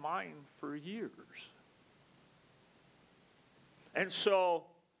had mine for years. And so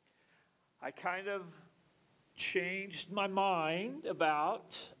I kind of changed my mind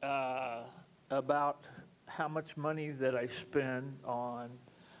about how much money that I spend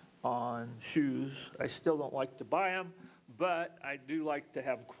on shoes. I still don't like to buy them, but I do like to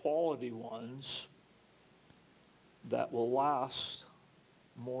have quality ones that will last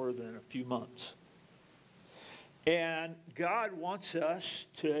more than a few months. And God wants us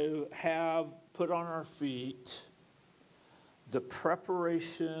to put on our feet the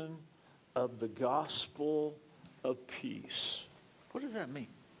preparation of the gospel of peace. What does that mean?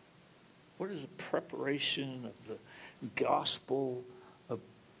 What is the preparation of the gospel of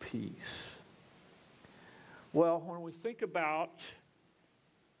peace? Well, when we think about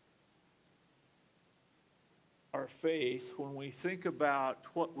our faith, when we think about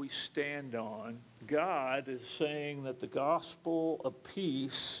what we stand on, God is saying that the gospel of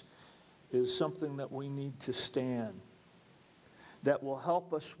peace is something that we need to stand, that will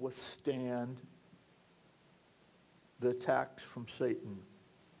help us withstand the attacks from Satan.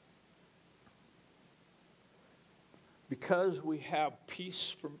 Because we have peace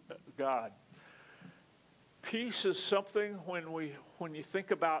from God. Peace is something, when you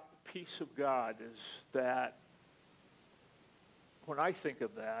think about the peace of God, is that when I think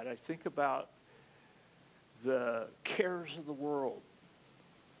of that, I think about the cares of the world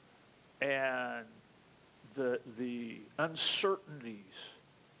and the uncertainties.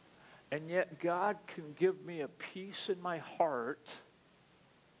 And yet God can give me a peace in my heart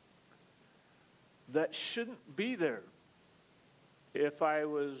that shouldn't be there if I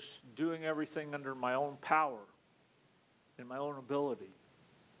was doing everything under my own power and my own ability.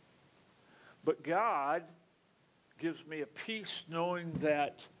 But God gives me a peace knowing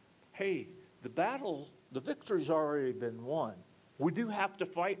that, hey, the victory's already been won. We do have to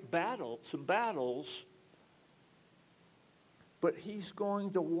fight some battles, but He's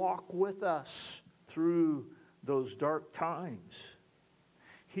going to walk with us through those dark times.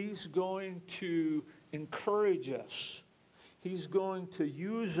 He's going to encourage us. He's going to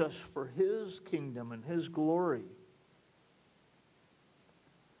use us for His kingdom and His glory.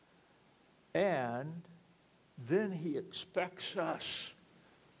 And then He expects us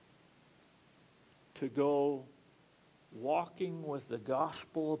to go walking with the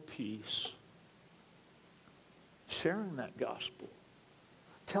gospel of peace, sharing that gospel,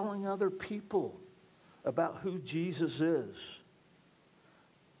 telling other people about who Jesus is,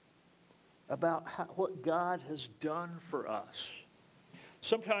 about what God has done for us.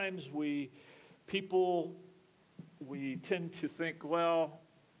 Sometimes we tend to think, well,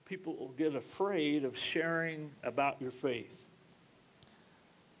 people will get afraid of sharing about your faith,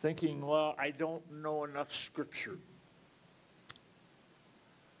 thinking, well, I don't know enough Scripture.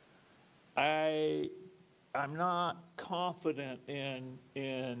 I'm not confident in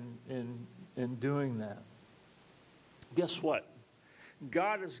doing that. Guess what?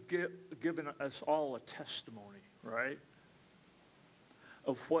 God has given us all a testimony, right,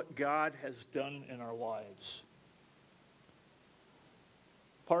 of what God has done in our lives.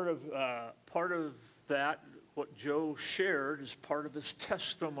 Part of that, what Joe shared, is part of his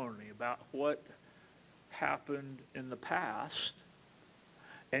testimony about what happened in the past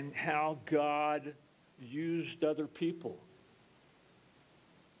and how God used other people.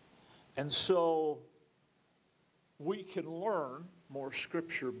 And so we can learn more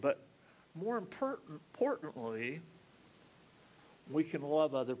Scripture, but more importantly, we can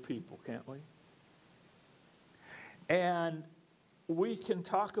love other people, can't we? And we can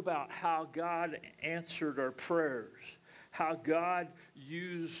talk about how God answered our prayers, how God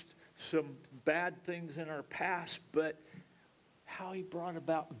used some bad things in our past, but how He brought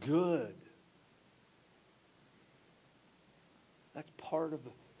about good. That's part of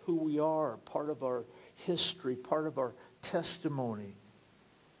who we are, part of our history, part of our testimony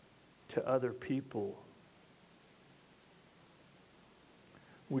to other people.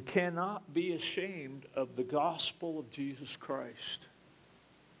 We cannot be ashamed of the gospel of Jesus Christ.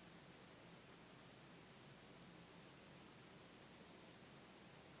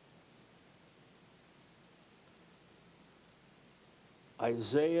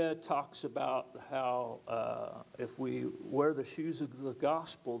 Isaiah talks about how if we wear the shoes of the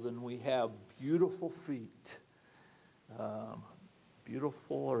gospel, then we have beautiful feet.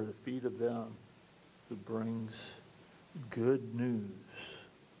 Beautiful are the feet of them who brings good news.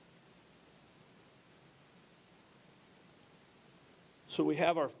 So we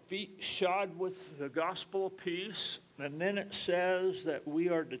have our feet shod with the gospel of peace, and then it says that we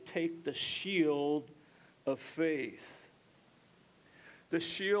are to take the shield of faith. The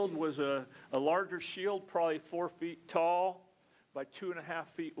shield was a larger shield, probably 4 feet tall by 2.5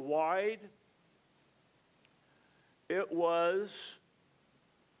 feet wide. It was,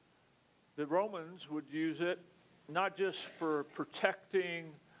 the Romans would use it not just for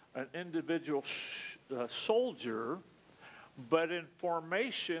protecting an individual soldier, but in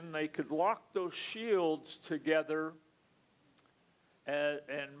formation they could lock those shields together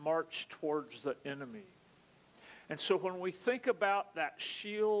and march towards the enemy. And so when we think about that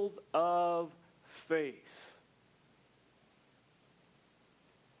shield of faith,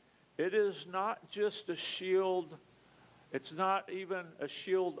 it is not just a shield, it's not even a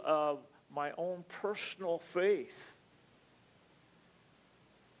shield of my own personal faith,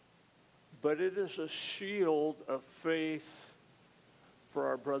 but it is a shield of faith for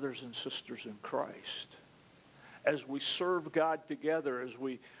our brothers and sisters in Christ. as we serve God together, as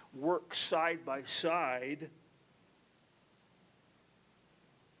we work side by side.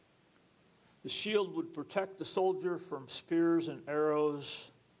 The shield would protect the soldier from spears and arrows.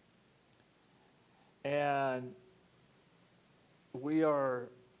 And we are,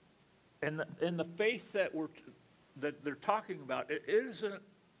 in the faith that they're talking about, it isn't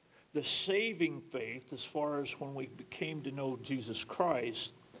the saving faith as far as when we came to know Jesus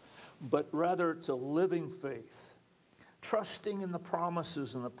Christ, but rather it's a living faith, trusting in the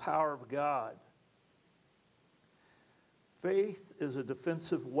promises and the power of God. Faith is a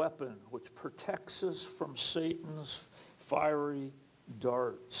defensive weapon which protects us from Satan's fiery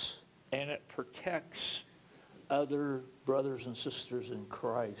darts, and it protects other brothers and sisters in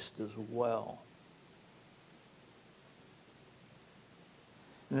Christ as well.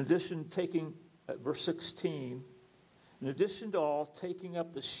 In addition, verse 16, in addition to all, taking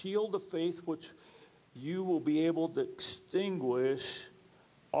up the shield of faith, which you will be able to extinguish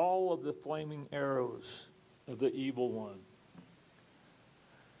all of the flaming arrows of the evil one.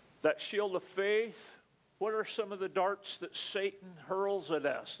 That shield of faith, what are some of the darts that Satan hurls at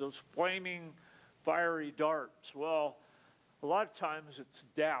us? Those flaming, fiery darts. Well, a lot of times it's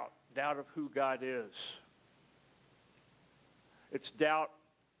doubt of who God is. It's doubt.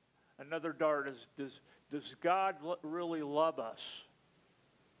 Another dart is, does God really love us?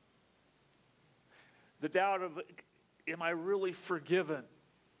 The doubt of, am I really forgiven?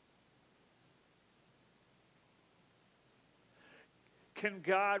 Can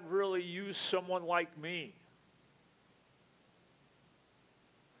God really use someone like me?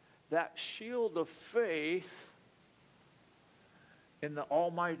 That shield of faith in the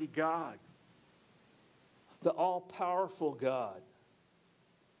Almighty God, the all-powerful God,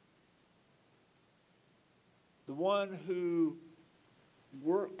 the one who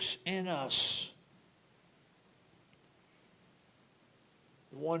works in us,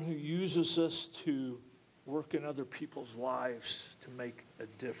 the one who uses us to work in other people's lives to make a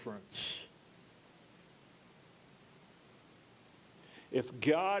difference. If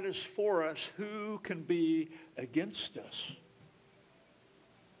God is for us, who can be against us?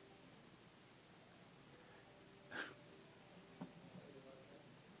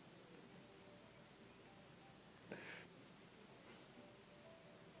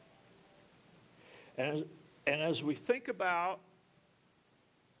 And as we think about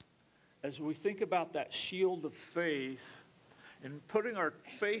that shield of faith and putting our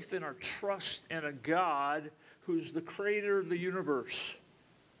faith and our trust in a God who's the creator of the universe,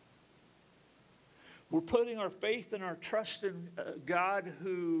 we're putting our faith and our trust in a God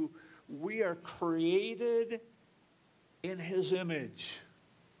who we are created in his image.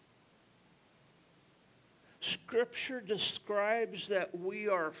 Scripture describes that we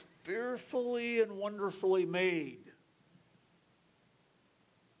are fearfully and wonderfully made.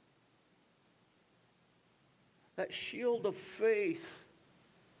 That shield of faith,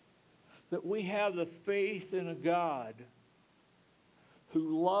 that we have the faith in a God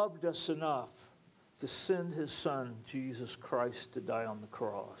who loved us enough to send his Son, Jesus Christ, to die on the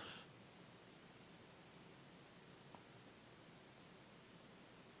cross.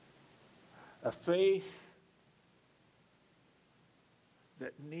 A faith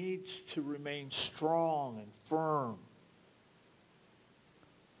that needs to remain strong and firm.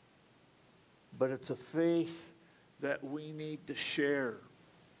 But it's a faith that we need to share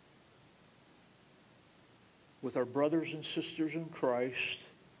with our brothers and sisters in Christ,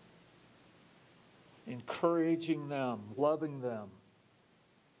 encouraging them, loving them.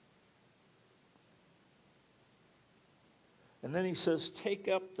 And then he says, take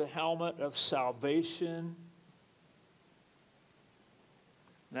up the helmet of salvation.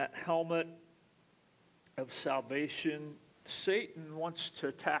 That helmet of salvation, Satan wants to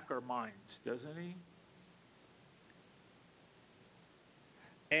attack our minds, doesn't he?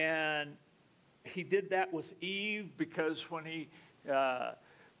 And he did that with Eve because when he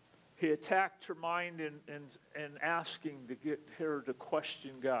attacked her mind and asking to get her to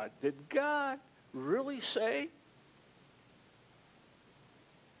question God. Did God really say?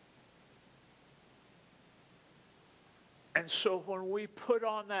 And so when we put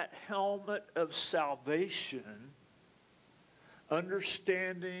on that helmet of salvation,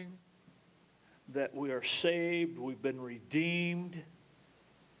 understanding that we are saved, we've been redeemed.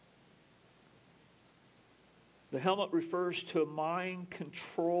 The helmet refers to a mind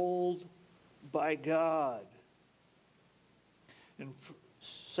controlled by God. In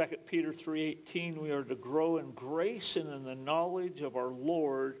 2 Peter 3:18, we are to grow in grace and in the knowledge of our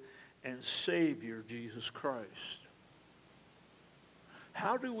Lord and Savior, Jesus Christ.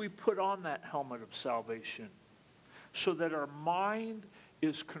 How do we put on that helmet of salvation? so that our mind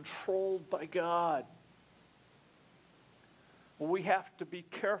is controlled by God. We have to be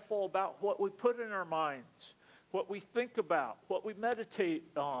careful about what we put in our minds, what we think about, what we meditate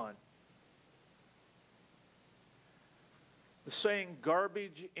on. The saying,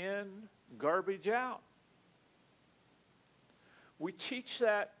 garbage in, garbage out. We teach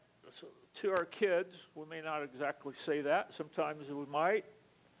that to our kids. We may not exactly say that. Sometimes we might.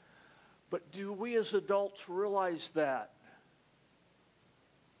 But do we as adults realize that?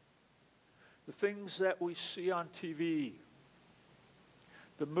 The things that we see on TV,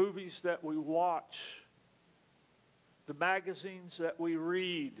 the movies that we watch, the magazines that we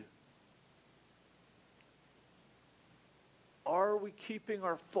read, are we keeping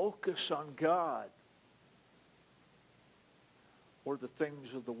our focus on God or the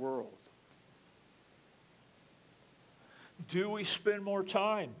things of the world? Do we spend more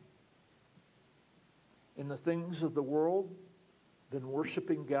time in the things of the world than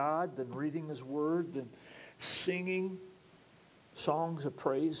worshiping God, than reading His Word, than singing songs of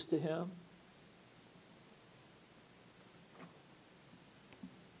praise to Him?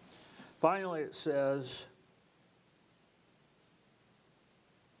 Finally, it says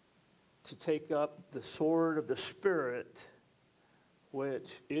to take up the sword of the Spirit,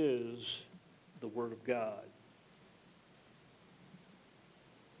 which is the Word of God.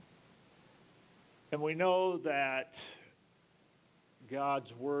 And we know that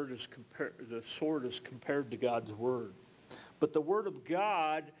God's Word is the sword is compared to God's Word. But the Word of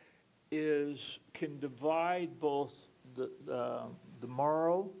God can divide both the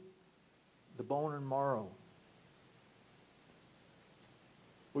marrow, the bone and marrow.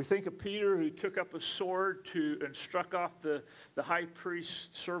 We think of Peter, who took up a sword and struck off the high priest's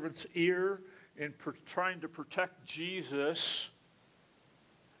servant's ear in trying to protect Jesus.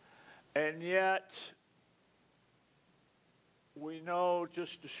 And yet, we know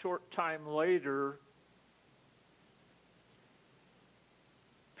just a short time later,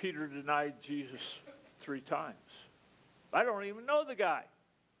 Peter denied Jesus 3 times. I don't even know the guy.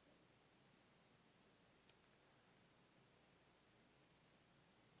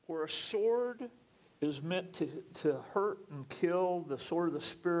 Where a sword is meant to hurt and kill, the sword of the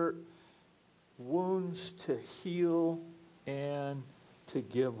Spirit wounds to heal and to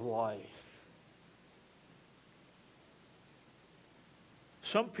give life.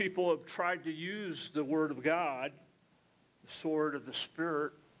 Some people have tried to use the Word of God, the sword of the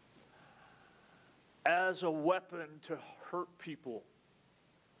Spirit, as a weapon to hurt people.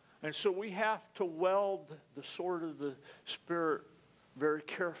 And so we have to weld the sword of the Spirit very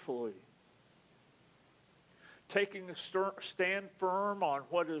carefully. Taking a stand firm on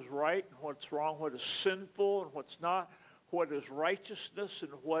what is right and what's wrong, what is sinful and what's not, what is righteousness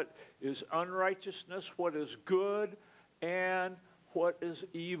and what is unrighteousness, what is good and what is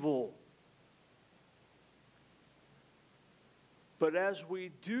evil. But as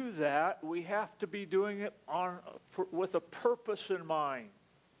we do that, we have to be doing it with a purpose in mind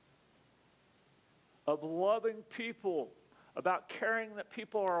of loving people, about caring that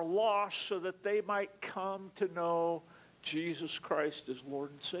people are lost so that they might come to know Jesus Christ as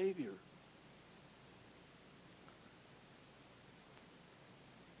Lord and Savior.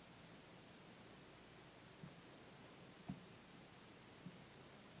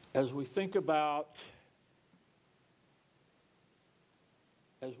 As we think about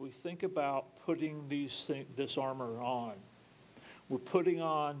putting this armor on, we're putting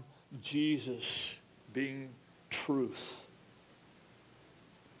on Jesus being truth.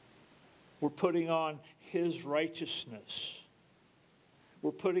 We're putting on His righteousness.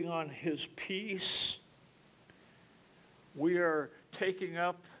 We're putting on His peace. We are taking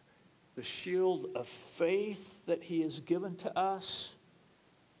up the shield of faith that He has given to us.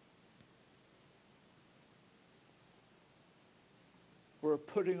 We're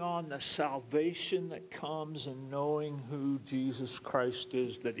putting on the salvation that comes in knowing who Jesus Christ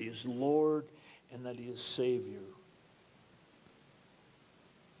is, that He is Lord and that He is Savior.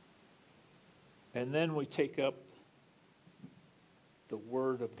 And then we take up the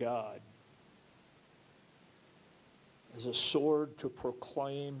Word of God as a sword to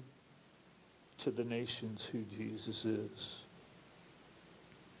proclaim to the nations who Jesus is.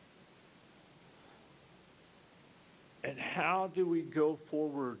 And how do we go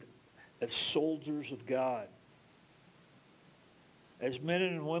forward as soldiers of God? As men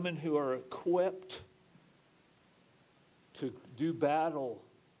and women who are equipped to do battle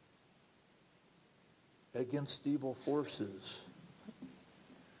against evil forces?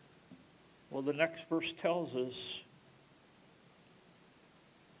 Well, the next verse tells us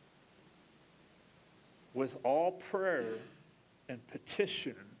with all prayer and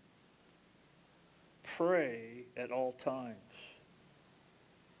petition, pray at all times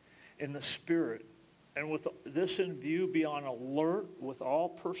in the Spirit. And with this in view, be on alert with all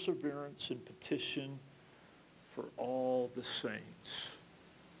perseverance and petition for all the saints.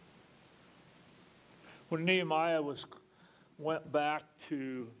 When Nehemiah went back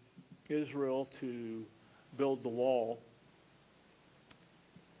to Israel to build the wall,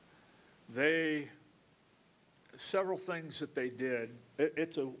 several things that they did.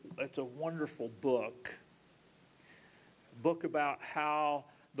 It's a wonderful book about how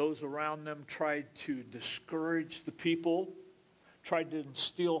those around them tried to discourage the people, tried to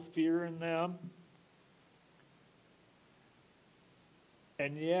instill fear in them.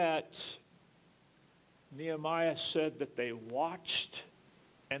 And yet, Nehemiah said that they watched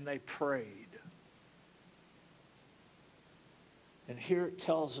and they prayed. And here it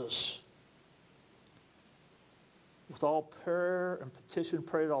tells us, with all prayer and petition,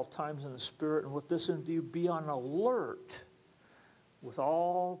 pray at all times in the Spirit, and with this in view, be on alert with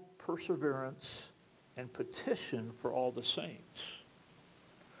all perseverance and petition for all the saints.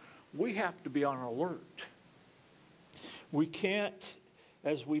 We have to be on alert. We can't,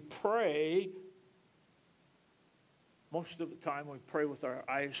 as we pray, most of the time we pray with our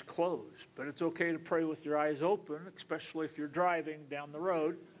eyes closed, but it's okay to pray with your eyes open, especially if you're driving down the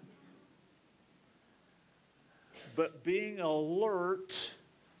road. But being alert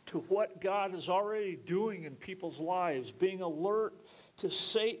to what God is already doing in people's lives, being alert to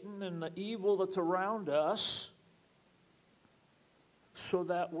Satan and the evil that's around us, so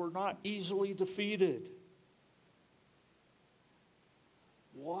that we're not easily defeated.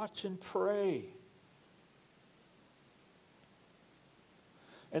 Watch and pray.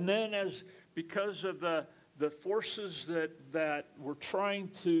 And then because of the forces that were trying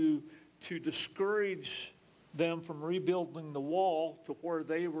to discourage them from rebuilding the wall to where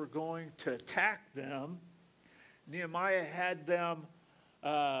they were going to attack them, Nehemiah had them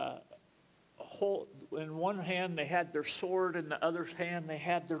hold, in one hand they had their sword, in the other hand they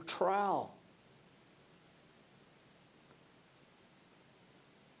had their trowel.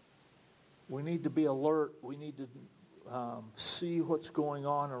 We need to be alert. We need to see what's going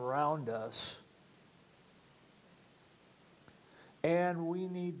on around us. And we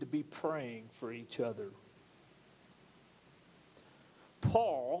need to be praying for each other.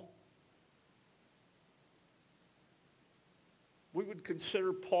 Paul, we would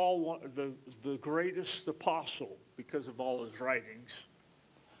consider Paul the greatest apostle because of all his writings,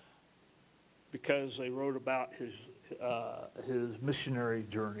 because they wrote about his missionary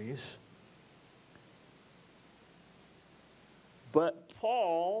journeys. But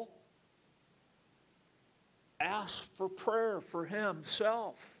Paul asked for prayer for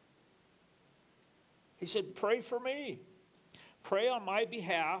himself. He said, pray for me. Pray on my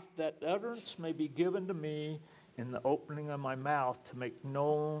behalf that utterance may be given to me in the opening of my mouth to make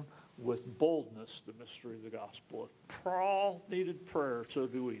known with boldness the mystery of the gospel. If Paul needed prayer, so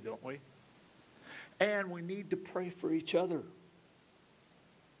do we, don't we? And we need to pray for each other.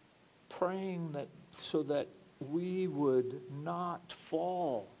 Praying so that we would not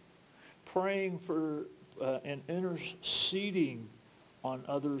fall. Praying for and interceding on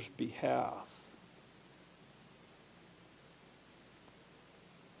others' behalf.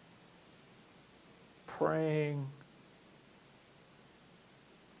 Praying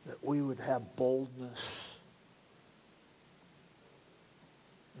that we would have boldness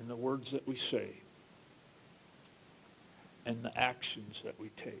in the words that we say and the actions that we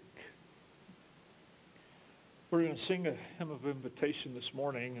take. We're going to sing a hymn of invitation this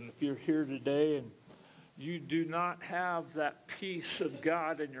morning, and if you're here today and you do not have that peace of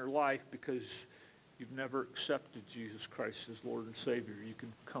God in your life because you've never accepted Jesus Christ as Lord and Savior, you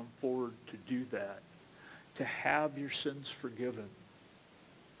can come forward to do that, to have your sins forgiven,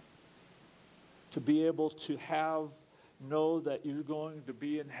 to be able to know that you're going to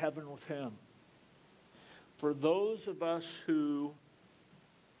be in heaven with Him. For those of us who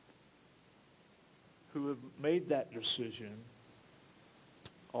have made that decision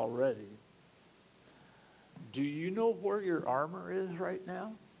already, do you know where your armor is right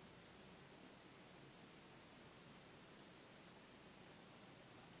now?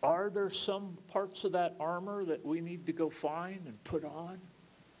 Are there some parts of that armor that we need to go find and put on?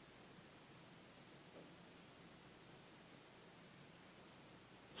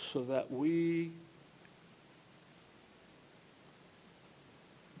 So that we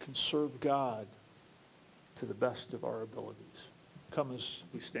can serve God to the best of our abilities. Come as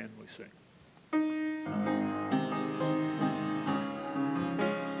we stand and we sing.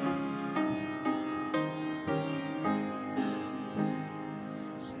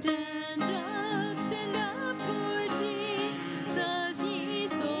 Stand up for Jesus, ye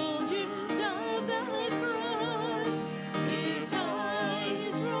soldiers of the cross. Lift high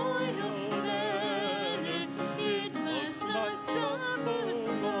his royal banner, it must not suffer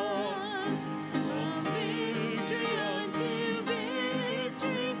loss. From victory unto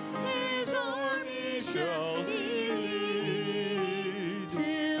victory, his army shall he lead,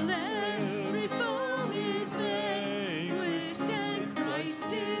 till every foe is vanquished and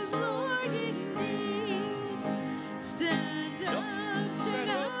Christ is Lord indeed. Stand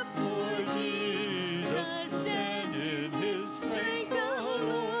up for Jesus, stand in his strength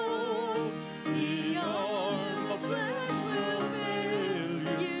alone. The arm of flesh will fail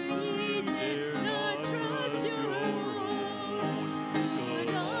you, ye dare not trust your own. Put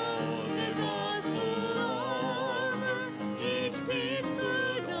on the gospel armor, each piece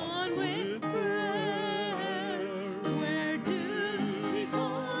put on with prayer. Where doom he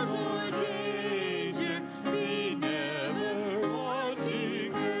calls or danger, be never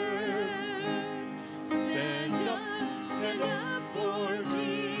wanting prayer. Stand up for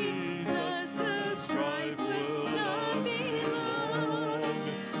Jesus, the strife will not be long.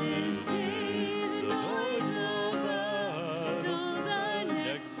 This day the noise of battle, the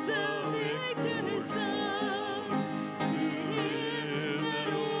next the victor's song. To him that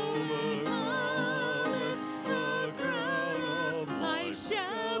overcometh, the crown of life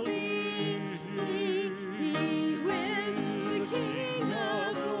shall be. He with the King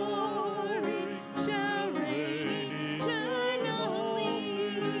of glory shall reign eternally.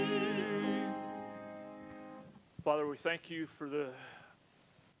 Father, we thank you for the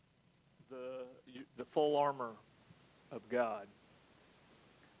full armor of God.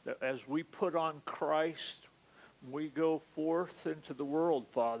 That as we put on Christ, we go forth into the world,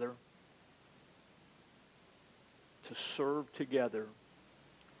 Father, to serve together,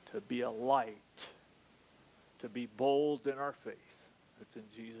 to be a light, to be bold in our faith. It's in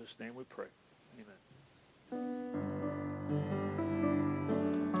Jesus' name we pray. Amen.